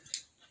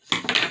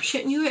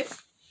 shouldn't you,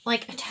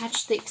 like,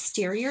 attach the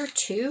exterior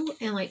too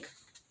and, like,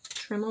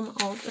 trim them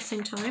all at the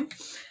same time?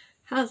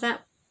 How does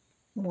that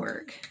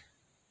work?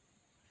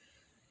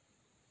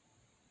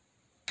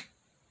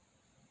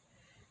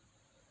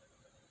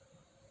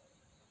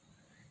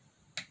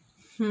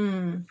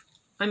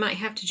 I might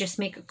have to just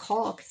make a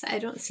call because I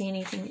don't see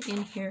anything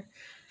in here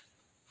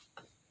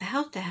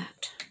about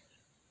that.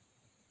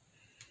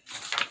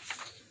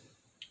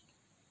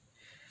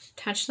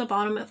 Attach the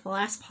bottom of the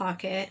last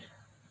pocket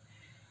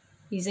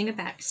using a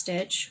back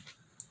stitch.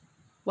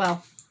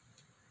 Well,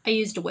 I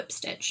used a whip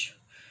stitch.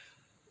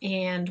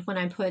 And when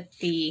I put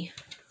the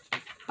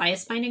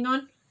bias binding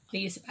on, I'll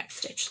use a back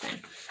stitch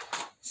then.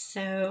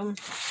 So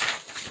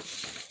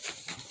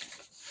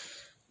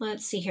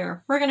let's see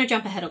here. We're going to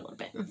jump ahead a little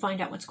bit and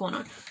find out what's going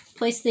on.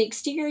 Place the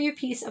exterior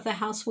piece of the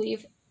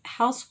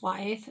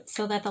Housewife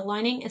so that the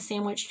lining is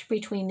sandwiched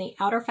between the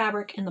outer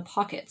fabric and the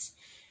pockets.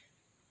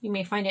 You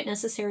may find it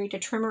necessary to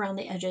trim around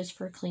the edges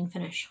for a clean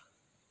finish.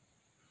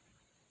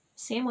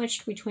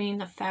 Sandwiched between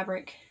the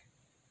fabric.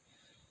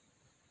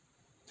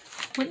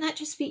 Wouldn't that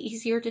just be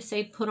easier to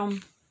say put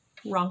them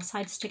wrong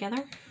sides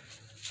together?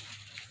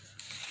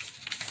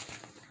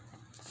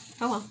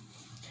 Oh well.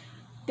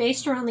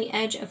 Based around the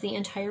edge of the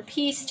entire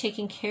piece,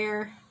 taking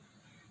care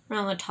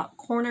around the top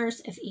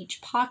corners of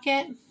each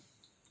pocket.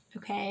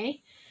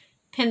 Okay.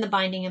 Pin the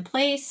binding in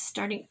place,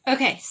 starting.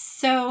 Okay,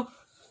 so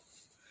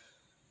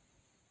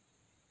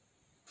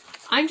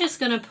I'm just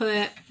going to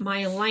put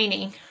my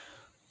lining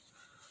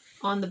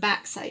on the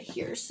back side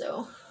here.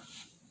 So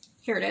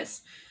here it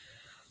is.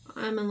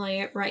 I'm going to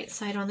lay it right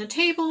side on the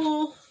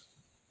table,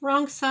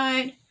 wrong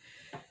side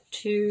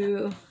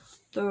to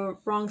the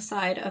wrong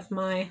side of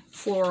my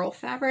floral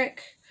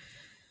fabric.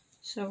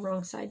 So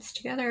wrong sides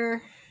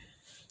together,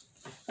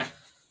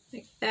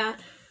 like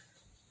that.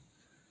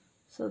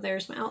 So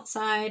there's my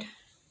outside,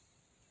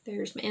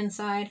 there's my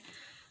inside.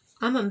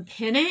 I'm going to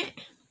pin it,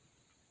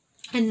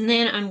 and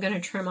then I'm going to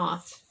trim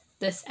off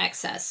this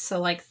excess. So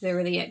like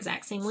they're the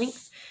exact same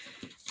length.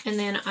 And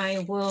then I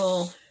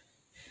will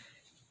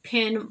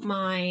pin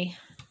my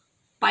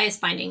bias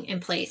binding in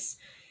place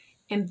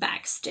and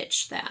back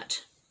stitch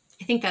that.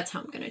 I think that's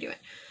how I'm going to do it.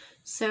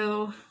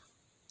 So,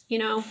 you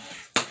know,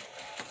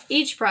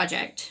 each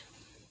project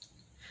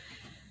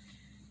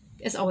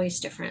is always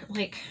different.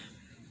 Like,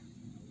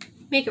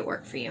 make it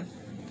work for you.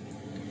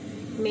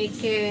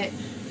 Make it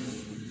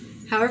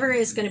however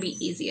is going to be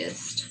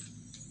easiest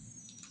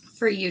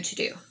for you to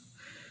do.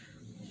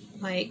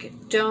 Like,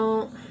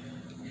 don't,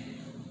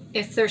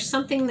 if there's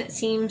something that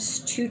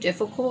seems too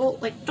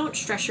difficult, like, don't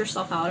stress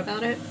yourself out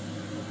about it.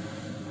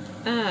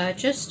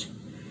 Just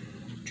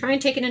try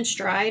and take it in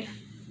stride.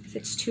 If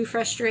it's too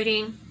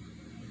frustrating,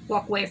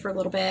 walk away for a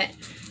little bit.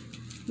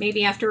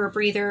 Maybe after a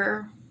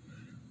breather,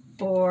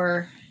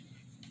 or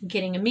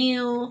getting a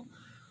meal,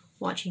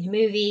 watching a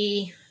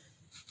movie,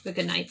 a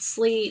good night's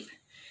sleep,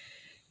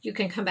 you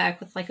can come back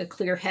with like a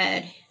clear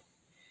head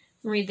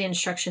and read the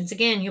instructions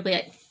again. You'll be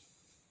like,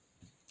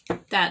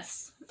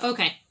 that's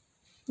okay.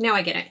 Now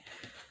I get it.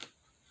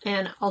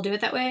 And I'll do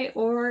it that way.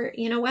 Or,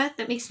 you know what?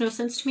 That makes no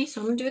sense to me,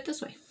 so I'm going to do it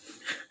this way.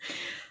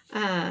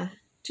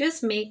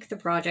 Just make the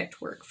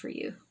project work for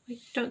you. Like,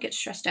 don't get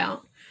stressed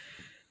out.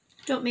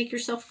 Don't make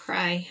yourself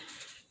cry.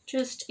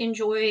 Just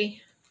enjoy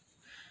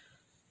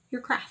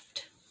your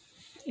craft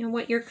and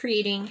what you're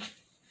creating.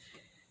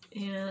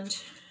 And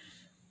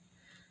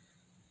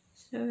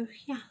so,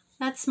 yeah,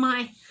 that's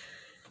my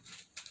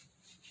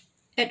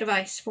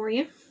advice for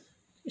you.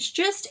 Is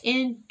just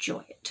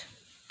enjoy it.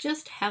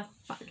 Just have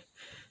fun.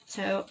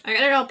 So I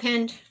got it all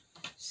pinned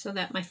so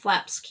that my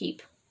flaps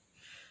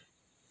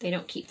they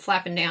don't keep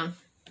flapping down.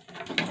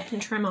 I can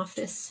trim off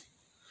this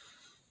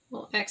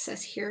little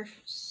excess here.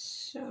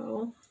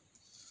 So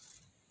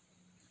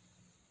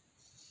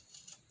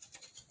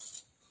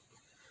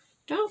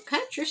don't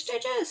cut your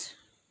stitches.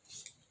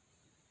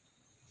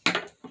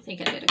 I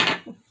think I did a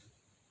couple.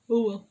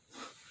 Oh well.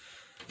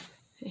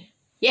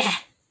 Yeah.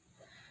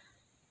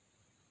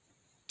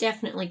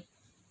 Definitely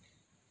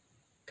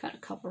cut a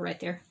couple right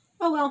there.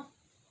 Oh well.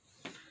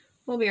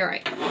 We'll be all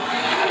right.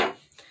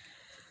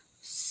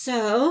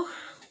 So,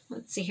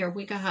 let's see here.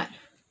 We got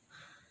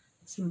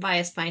some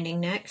bias binding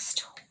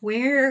next.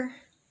 Where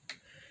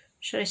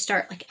should I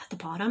start? Like at the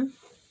bottom?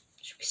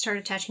 Should we start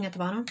attaching at the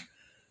bottom?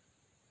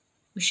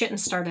 We shouldn't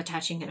start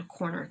attaching in a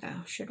corner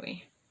though, should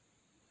we?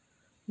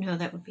 No,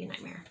 that would be a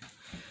nightmare.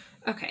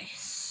 Okay,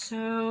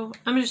 so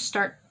I'm going to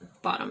start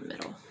bottom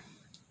middle.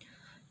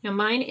 Now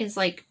mine is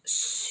like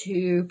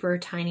super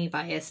tiny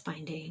bias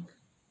binding.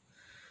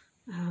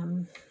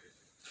 I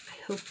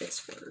hope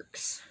this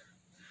works.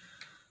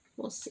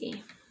 We'll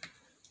see.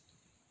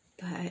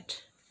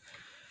 But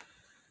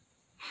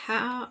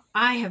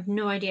I have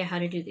no idea how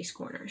to do these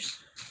corners.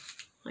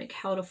 Like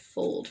how to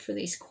fold for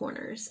these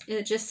corners.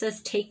 It just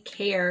says take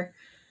care.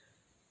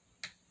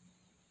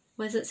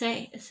 What does it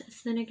say? It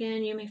says then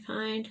again you may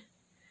find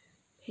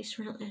paste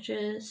around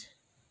edges.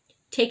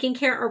 Taking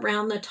care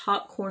around the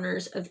top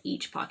corners of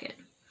each pocket.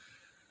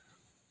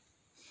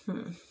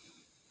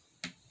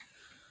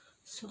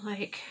 So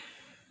like,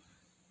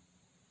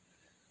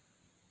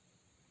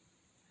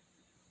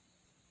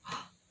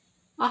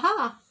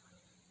 aha,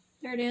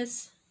 there it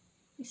is.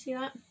 You see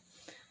that?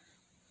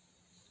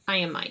 I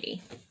am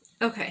mighty.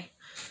 Okay.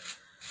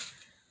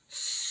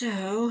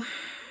 So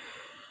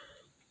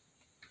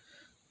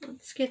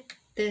let's get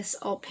this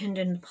all pinned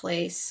into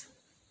place,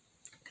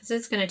 because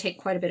it's going to take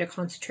quite a bit of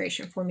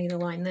concentration for me to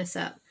line this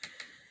up.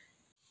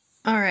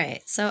 All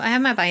right, so I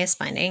have my bias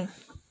binding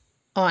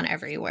on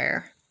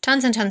everywhere.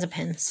 Tons and tons of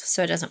pins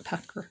so it doesn't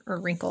pucker or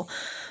wrinkle.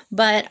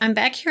 But I'm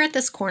back here at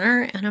this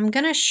corner and I'm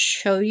going to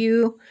show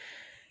you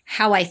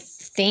how I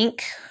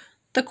think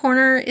the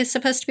corner is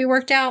supposed to be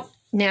worked out.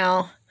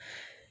 Now,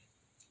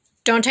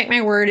 don't take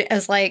my word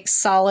as like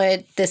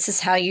solid, this is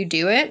how you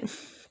do it.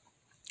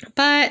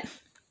 But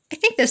I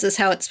think this is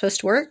how it's supposed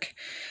to work.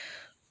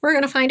 We're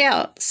going to find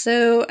out.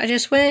 So I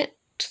just went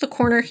to the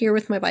corner here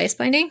with my bias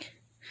binding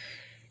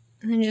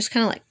and then just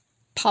kind of like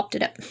popped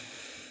it up.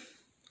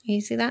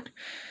 You see that?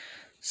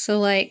 So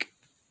like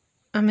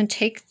I'm going to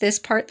take this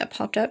part that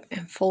popped up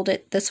and fold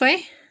it this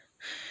way.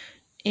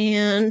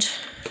 And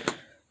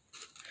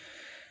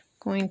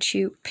going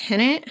to pin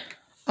it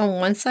on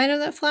one side of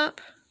that flap.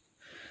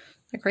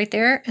 like right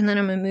there, and then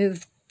I'm gonna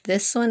move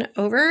this one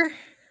over, and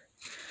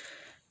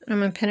I'm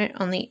gonna pin it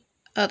on the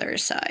other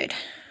side,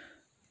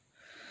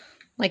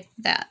 like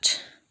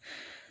that.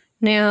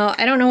 Now,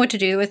 I don't know what to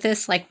do with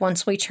this, like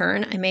once we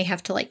turn, I may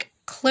have to like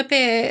clip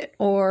it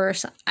or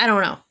I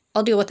don't know.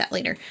 I'll deal with that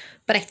later.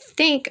 But I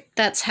think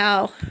that's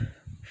how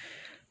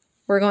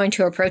we're going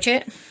to approach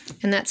it.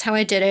 And that's how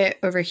I did it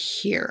over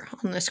here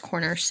on this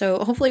corner. So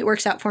hopefully it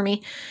works out for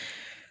me.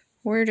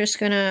 We're just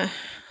gonna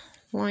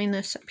line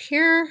this up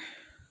here.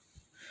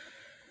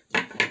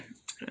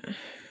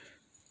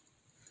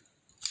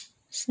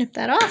 Snip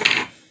that off.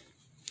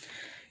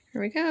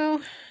 Here we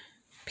go.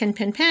 Pin,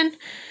 pin, pin.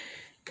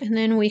 And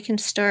then we can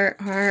start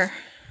our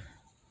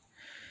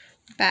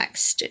back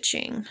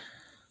stitching.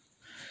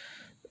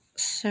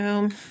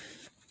 So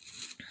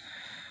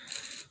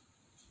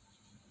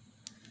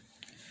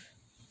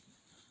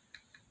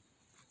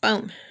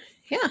boom.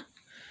 Yeah.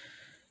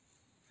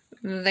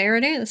 There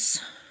it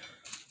is.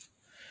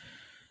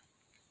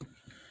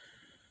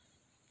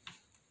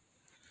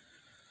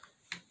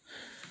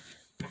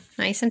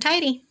 Nice and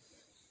tidy.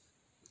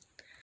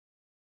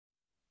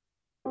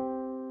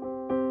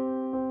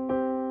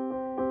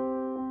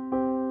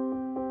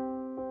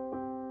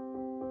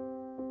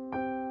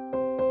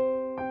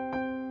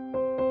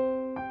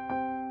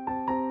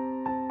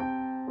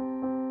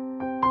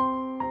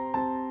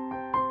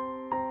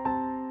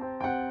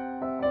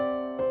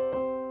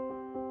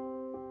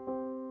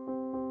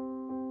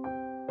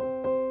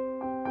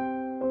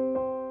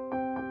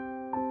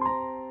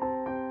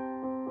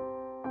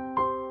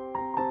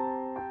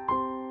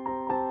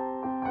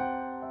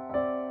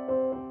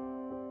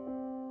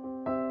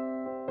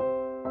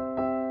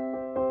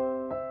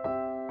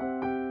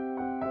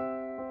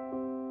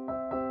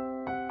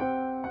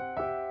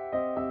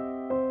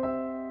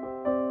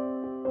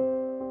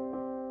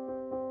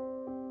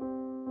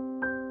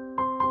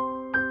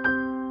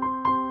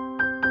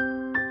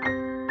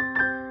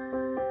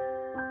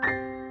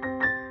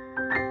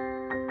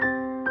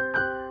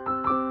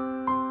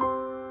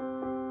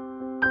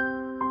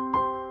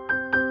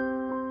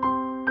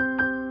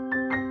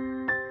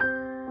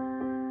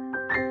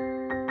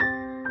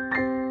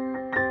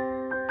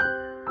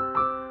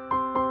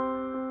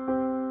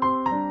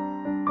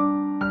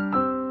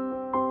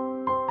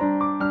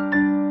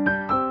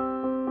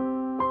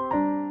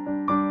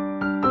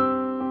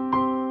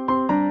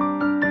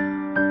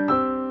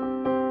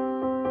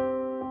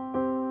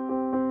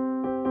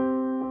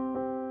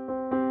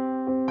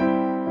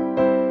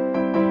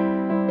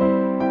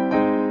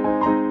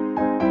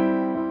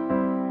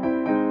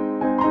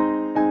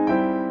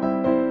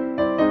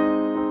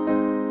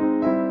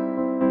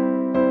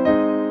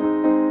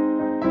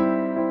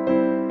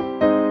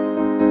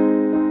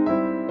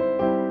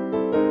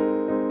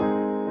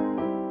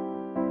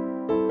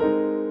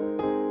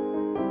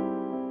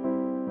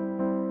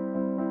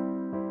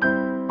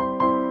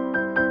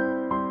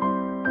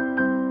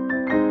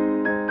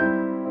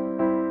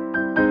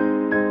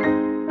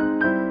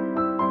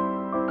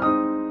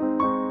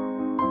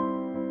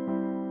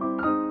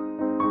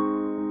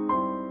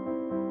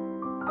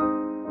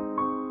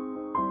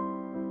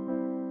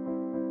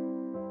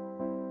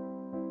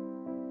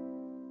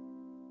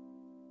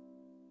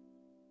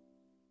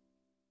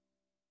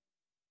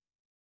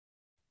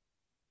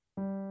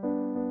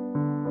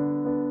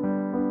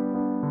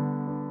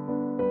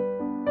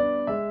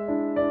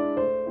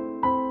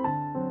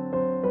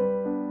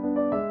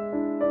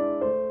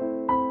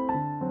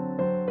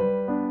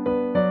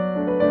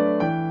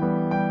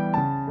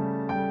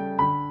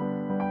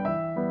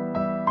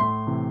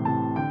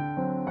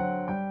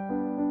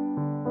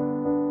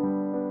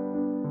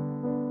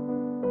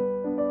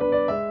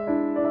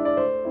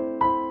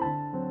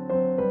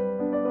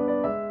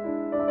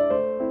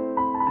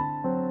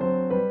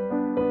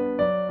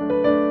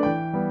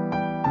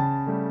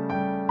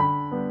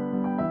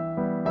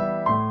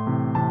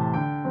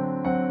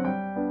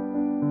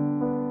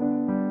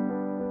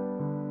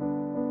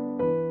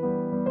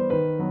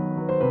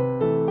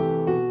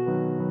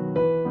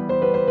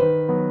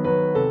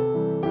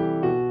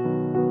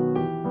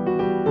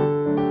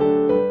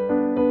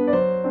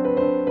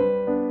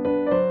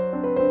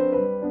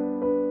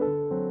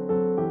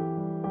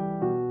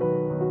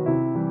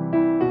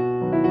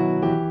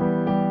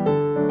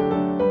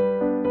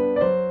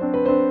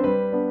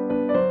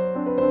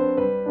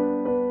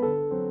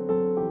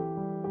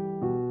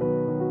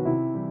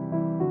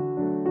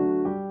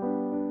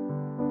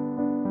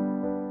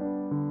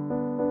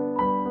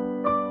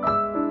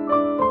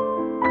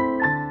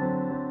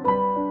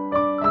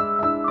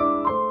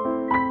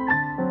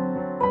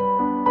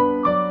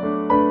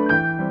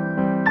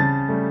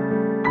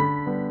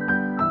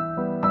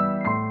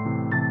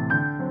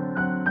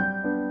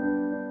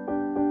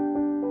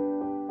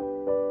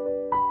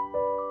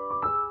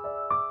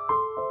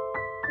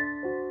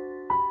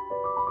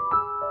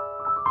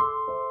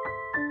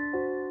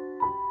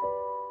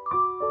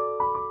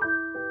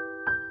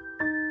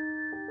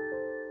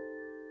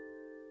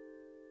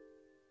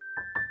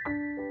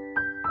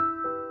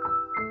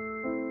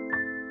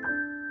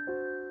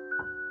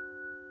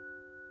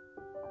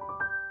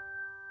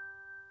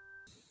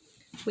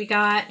 we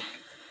got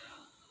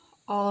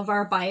all of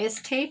our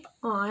bias tape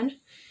on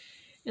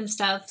and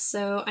stuff.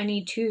 So I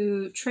need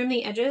to trim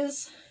the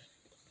edges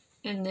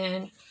and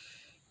then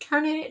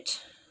turn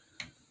it.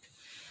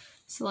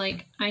 So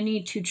like I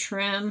need to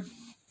trim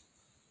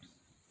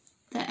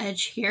the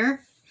edge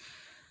here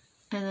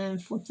and then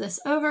flip this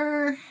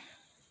over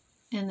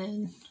and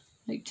then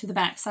like to the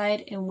back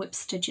side and whip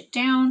stitch it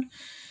down.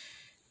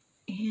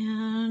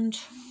 And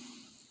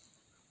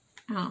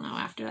I don't know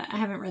after that. I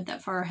haven't read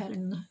that far ahead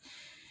in the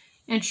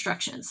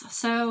instructions.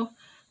 So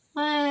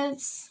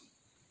let's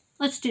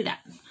do that.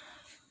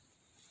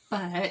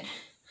 But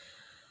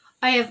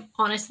I have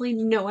honestly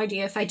no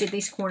idea if I did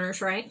these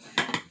corners right.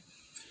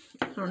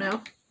 I don't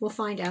know. We'll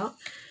find out.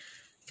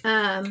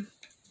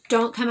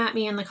 Don't come at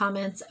me in the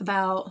comments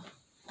about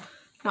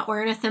not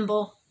wearing a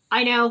thimble.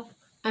 I know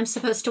I'm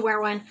supposed to wear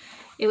one.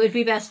 It would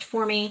be best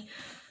for me.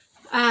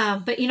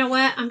 But you know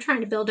what? I'm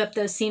trying to build up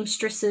those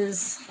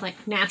seamstresses,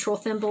 like natural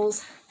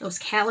thimbles, those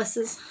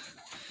calluses.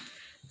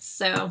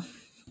 So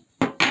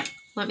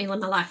let me live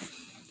my life.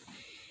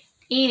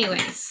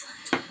 Anyways,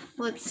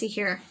 let's see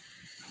here.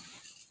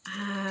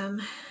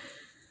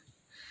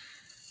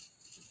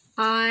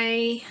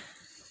 I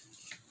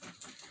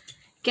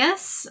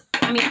guess,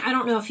 I mean, I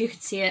don't know if you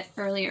could see it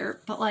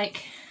earlier, but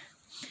like,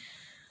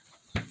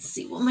 let's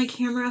see, will my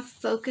camera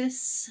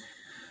focus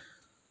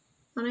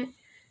on it?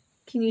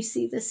 Can you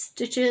see the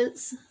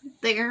stitches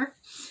there?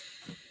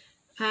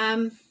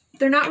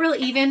 They're not real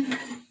even.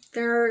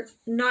 They're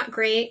not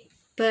great,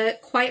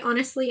 but quite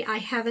honestly, I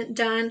haven't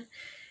done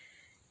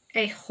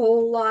a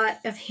whole lot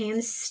of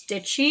hand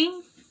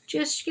stitching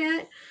just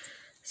yet.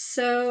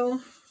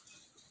 So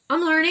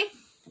I'm learning,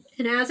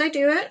 and as I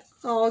do it,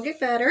 I'll get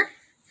better.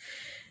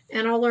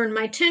 And I'll learn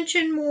my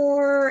tension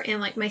more and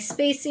like my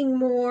spacing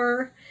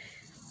more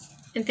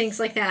and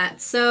things like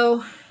that.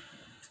 So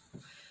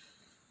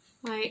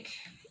like,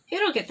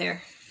 it'll get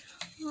there.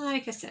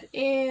 Like I said,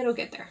 it'll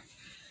get there.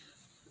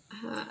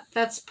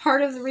 That's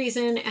part of the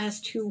reason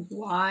as to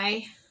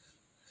why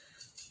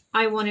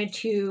I wanted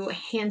to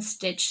hand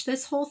stitch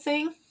this whole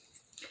thing,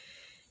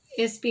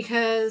 is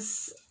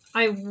because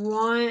I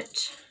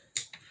want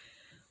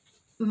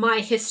my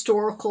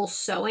historical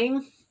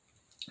sewing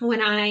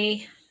when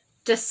I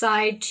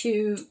decide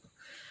to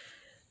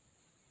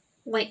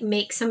like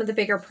make some of the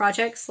bigger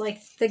projects like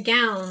the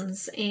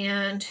gowns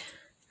and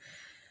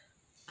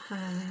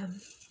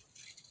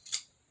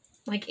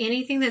like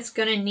anything that's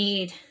gonna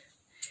need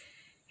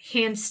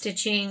hand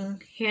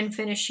stitching, hand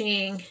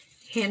finishing,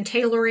 hand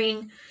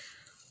tailoring.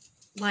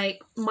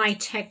 Like my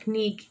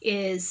technique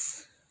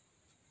is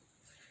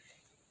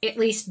at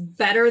least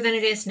better than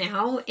it is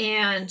now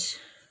and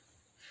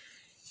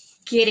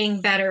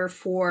getting better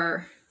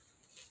for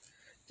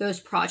those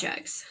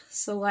projects.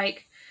 So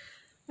like,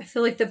 I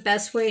feel like the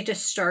best way to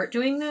start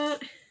doing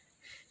that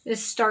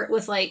is start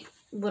with like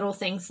little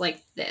things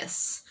like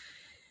this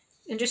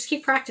and just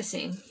keep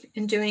practicing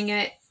and doing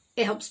it.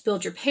 It helps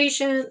build your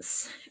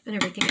patience and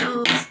everything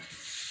else.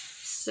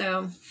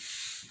 So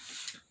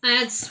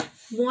that's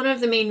one of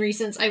the main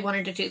reasons I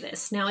wanted to do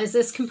this. Now, is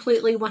this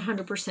completely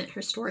 100%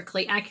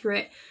 historically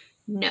accurate?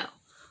 No,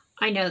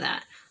 I know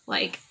that.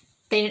 Like,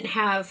 they didn't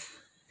have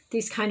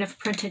these kind of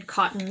printed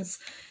cottons.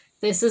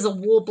 This is a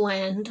wool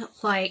blend.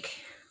 Like,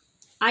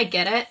 I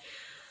get it.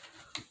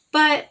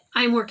 But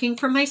I'm working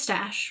from my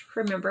stash.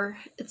 Remember,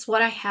 it's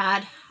what I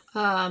had.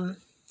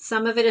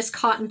 Some of it is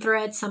cotton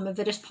thread. Some of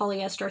it is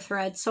polyester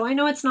thread. So I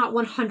know it's not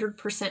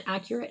 100%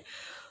 accurate.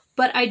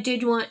 But I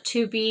did want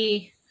to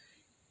be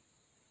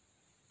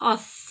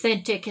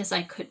authentic as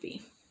I could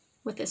be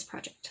with this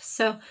project.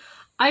 So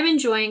I'm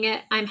enjoying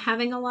it. I'm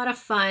having a lot of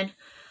fun.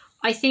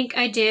 I think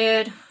I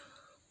did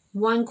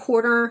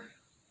 1/4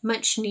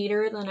 much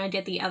neater than I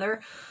did the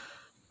other.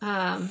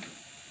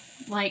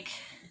 Like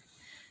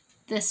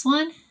this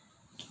one.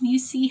 Can you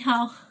see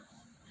how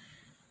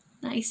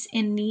nice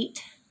and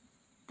neat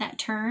that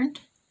turned?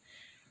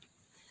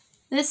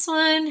 This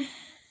one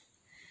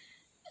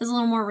is a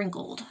little more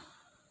wrinkled.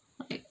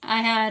 Like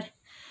I had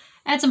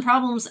some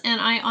problems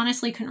and I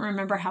honestly couldn't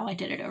remember how I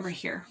did it over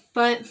here.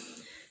 But,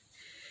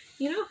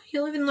 you know,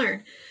 you live and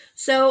learn.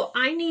 So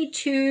I need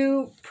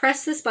to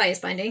press this bias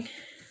binding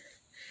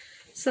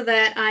so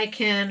that I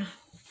can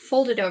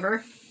fold it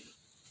over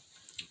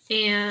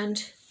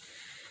and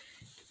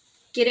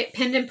get it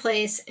pinned in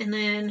place. And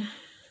then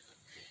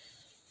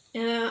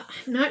I'm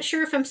not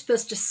sure if I'm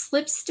supposed to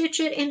slip stitch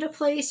it into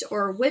place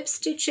or whip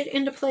stitch it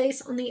into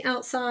place on the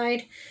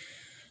outside.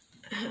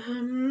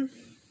 You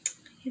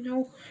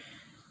know,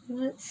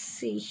 let's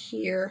see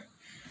here.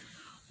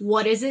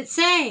 What does it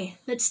say?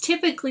 That's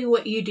typically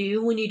what you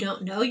do when you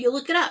don't know. You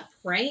look it up,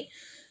 right?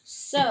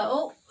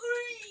 So,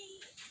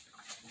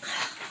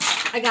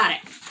 I got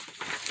it.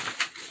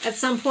 At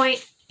some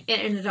point, it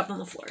ended up on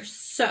the floor.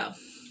 So,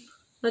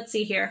 let's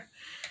see here.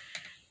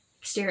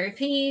 Exterior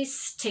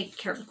piece, take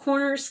care of the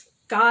corners,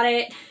 got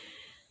it.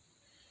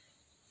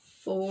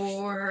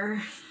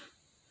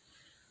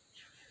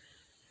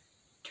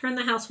 Turn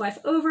the housewife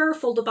over,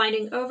 fold the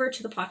binding over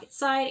to the pocket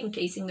side,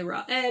 encasing the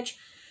raw edge.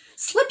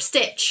 Slip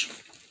stitch.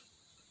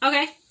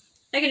 Okay,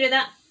 I can do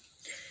that.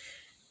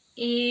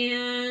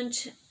 And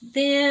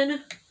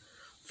then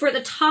for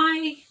the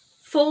tie,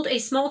 fold a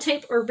small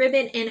tape or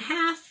ribbon in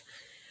half,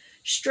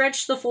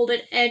 stretch the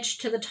folded edge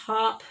to the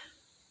top,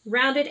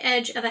 rounded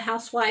edge of a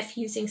housewife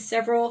using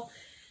several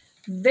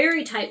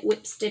very tight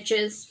whip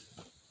stitches,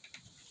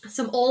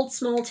 some old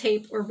small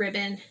tape or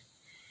ribbon,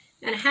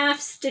 and half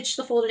stitch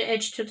the folded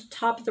edge to the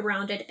top of the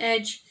rounded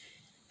edge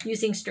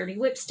using sturdy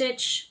whip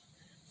stitch.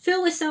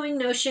 Fill with sewing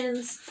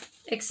notions,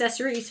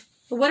 accessories,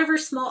 or whatever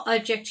small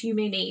object you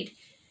may need.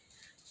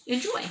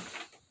 Enjoy.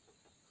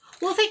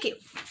 Well, thank you.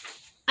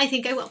 I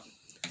think I will.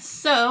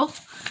 So,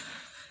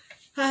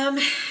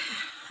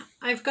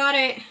 I've got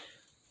it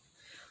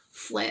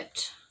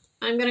flipped.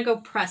 I'm going to go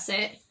press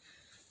it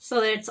so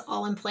that it's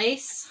all in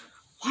place.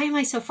 Why am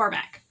I so far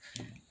back?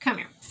 Come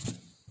here.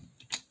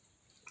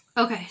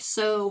 Okay,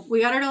 so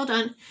we got it all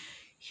done.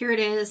 Here it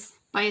is,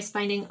 bias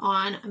binding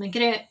on. I'm going to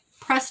get it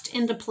pressed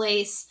into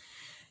place,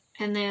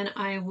 and then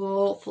I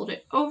will fold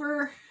it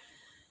over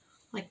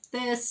like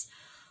this.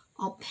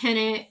 I'll pin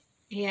it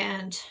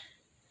and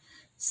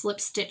slip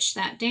stitch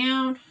that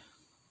down.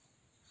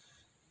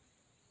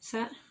 Is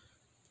that?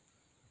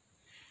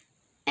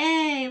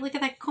 Hey, look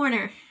at that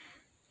corner.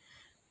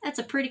 That's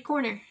a pretty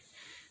corner.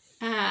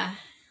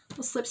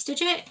 We'll slip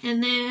stitch it,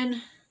 and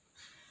then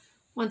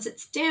once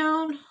it's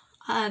down,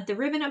 the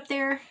ribbon up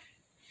there,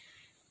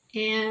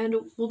 and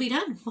we'll be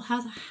done. We'll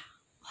have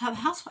a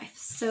housewife.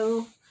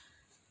 So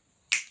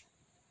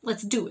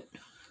let's do it.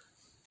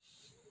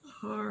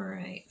 All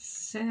right,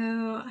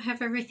 so I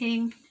have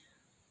everything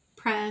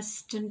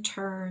pressed and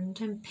turned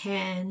and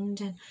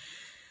pinned, and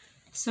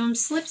so I'm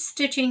slip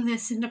stitching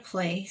this into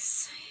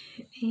place,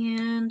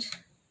 and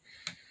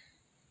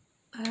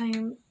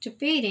I'm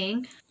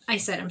debating. I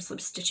said I'm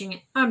slip stitching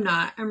it. I'm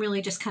not. I'm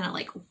really just kind of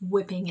like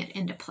whipping it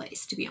into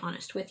place, to be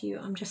honest with you.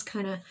 I'm just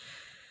kind of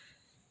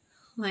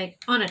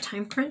like on a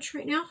time crunch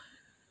right now.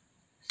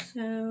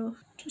 So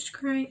just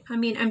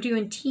I'm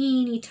doing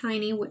teeny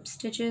tiny whip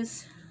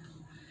stitches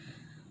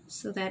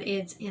so that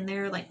it's in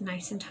there like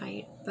nice and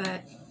tight,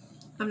 but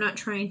I'm not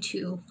trying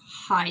to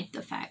hide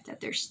the fact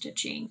that there's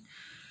stitching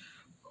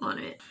on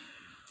it.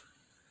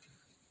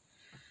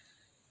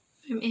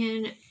 I'm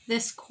in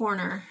this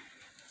corner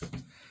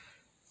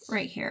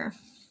right here.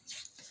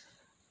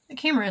 The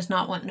camera is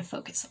not wanting to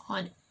focus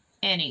on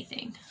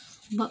anything,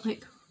 but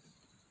like,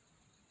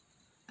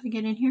 I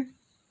get in here,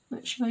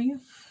 let's show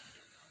you.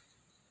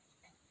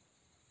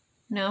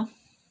 No,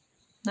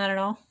 not at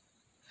all.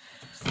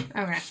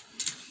 Okay.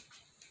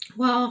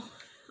 Well,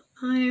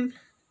 I'm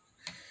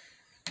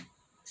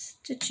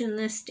stitching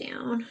this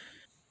down.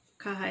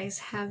 Guys,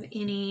 have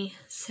any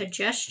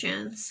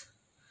suggestions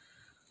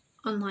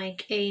on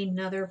like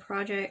another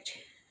project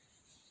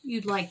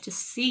you'd like to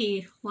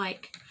see?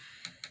 Like,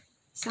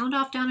 sound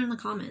off down in the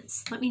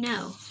comments. Let me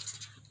know.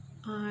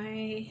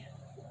 I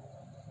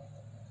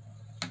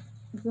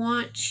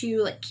want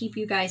to like keep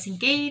you guys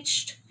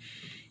engaged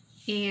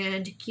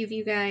and give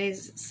you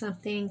guys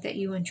something that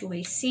you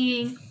enjoy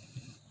seeing.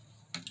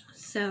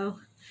 So,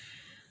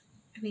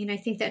 I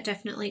think that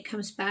definitely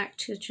comes back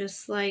to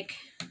just like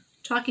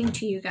talking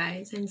to you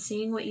guys and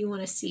seeing what you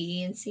want to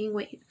see and seeing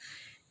what you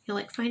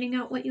like, finding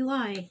out what you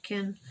like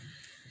and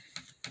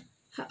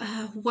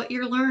what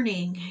you're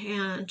learning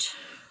and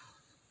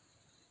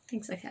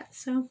things like that.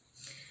 So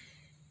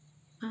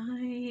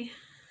I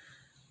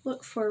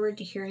look forward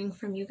to hearing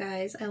from you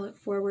guys. I look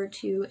forward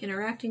to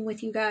interacting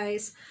with you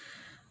guys.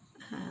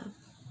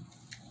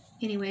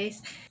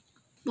 Anyways,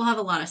 we'll have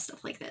a lot of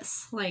stuff like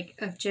this, like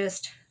of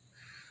just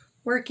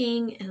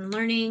working and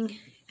learning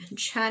and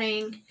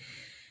chatting.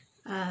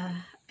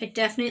 I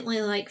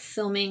definitely like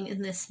filming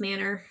in this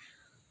manner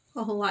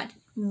a whole lot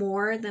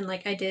more than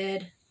like I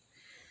did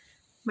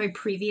my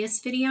previous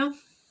video.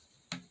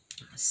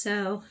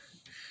 So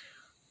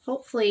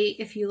hopefully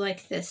if you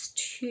like this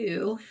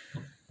too,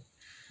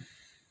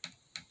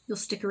 you'll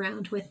stick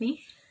around with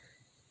me.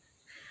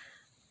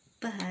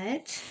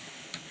 But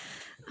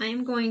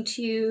I'm going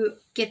to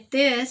get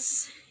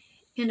this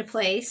into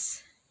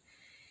place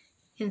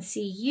and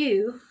see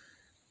you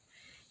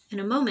in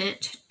a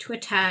moment to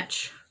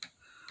attach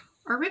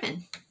our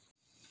ribbon.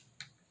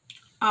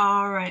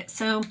 All right,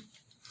 so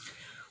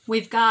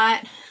we've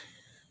got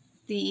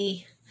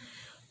the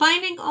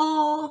binding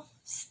all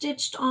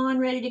stitched on,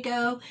 ready to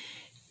go,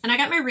 and I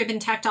got my ribbon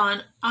tacked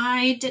on.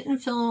 I didn't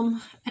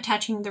film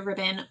attaching the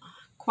ribbon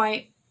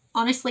quite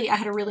honestly. I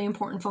had a really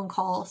important phone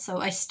call, so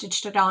I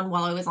stitched it on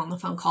while I was on the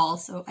phone call,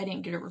 so I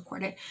didn't get it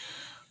recorded.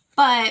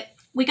 But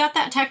we got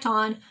that tacked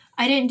on.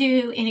 I didn't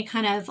do any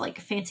kind of like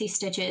fancy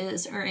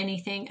stitches or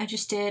anything. I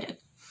just did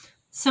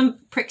some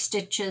prick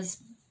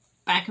stitches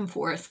back and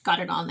forth, got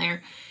it on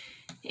there.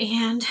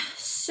 And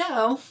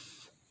so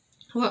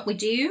what we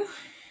do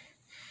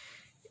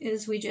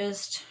is we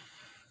just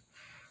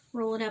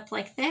roll it up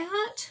like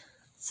that.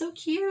 So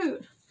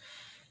cute.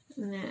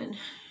 And then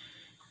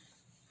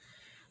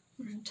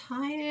we're gonna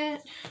tie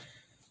it.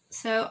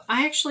 So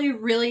I actually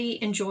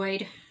really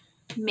enjoyed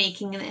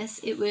making this.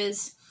 It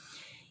was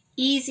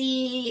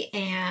easy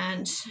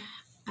and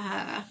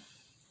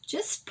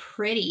just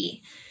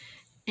pretty.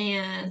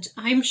 And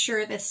I'm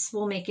sure this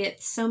will make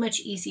it so much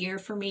easier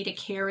for me to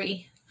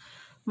carry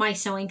my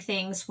sewing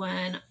things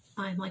when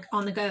I'm like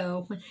on the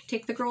go, when I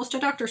take the girls to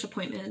doctor's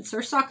appointments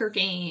or soccer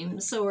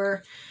games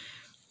or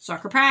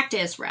soccer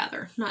practice,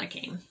 rather, not a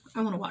game.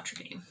 I want to watch a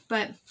game,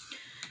 but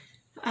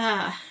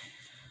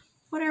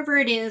whatever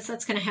it is,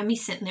 that's going to have me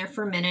sitting there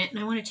for a minute, and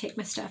I want to take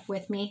my stuff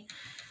with me.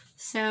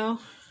 So,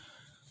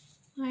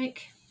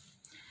 like,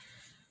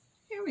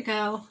 here we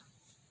go.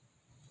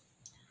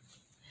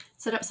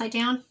 Is it upside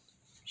down?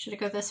 Should it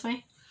go this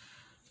way?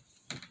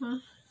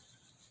 Well,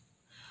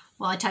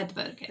 I tied the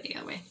bow together the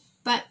other way.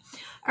 But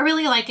I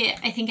really like it.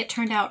 I think it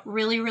turned out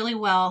really, really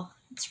well.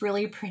 It's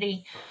really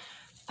pretty.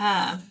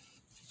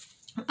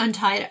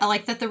 Untied. I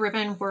like that the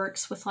ribbon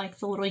works with like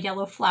the little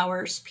yellow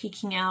flowers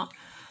peeking out.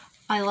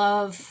 I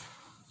love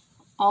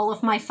all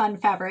of my fun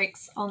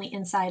fabrics on the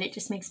inside. It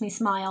just makes me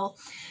smile.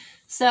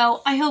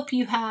 So I hope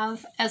you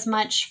have as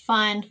much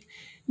fun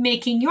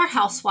making your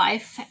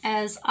housewife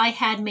as I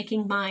had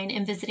making mine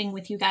and visiting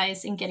with you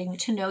guys and getting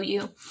to know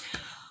you.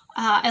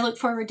 I look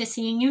forward to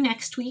seeing you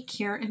next week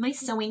here in my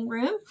sewing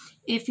room.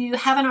 If you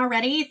haven't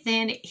already,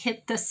 then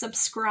hit the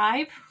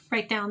subscribe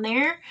right down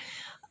there.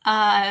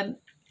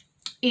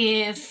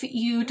 If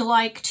you'd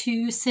like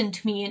to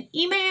send me an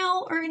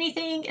email or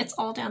anything, it's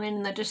all down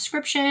in the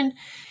description.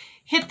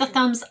 Hit the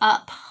thumbs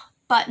up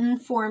button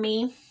for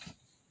me.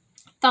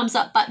 Thumbs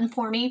up button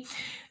for me.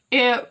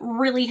 It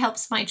really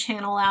helps my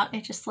channel out.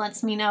 It just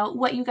lets me know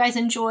what you guys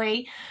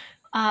enjoy.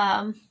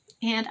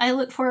 And I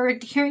look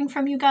forward to hearing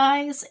from you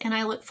guys, and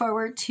I look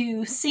forward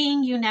to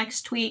seeing you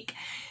next week.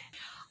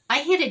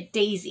 I hit a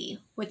daisy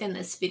within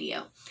this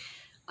video.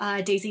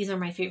 Daisies are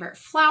my favorite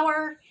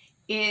flower.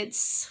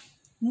 It's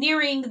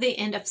nearing the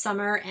end of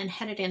summer and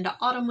headed into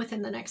autumn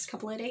within the next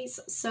couple of days.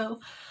 So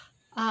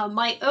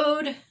my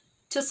ode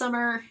to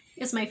summer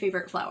is my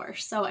favorite flower.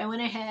 So I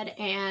went ahead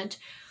and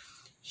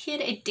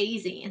hit a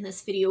daisy in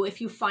this video. If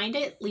you find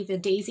it, leave a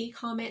daisy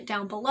comment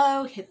down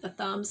below, hit the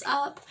thumbs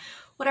up,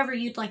 whatever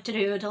you'd like to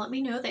do to let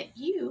me know that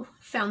you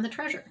found the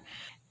treasure.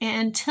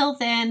 Until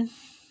then,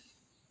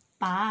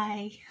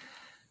 bye.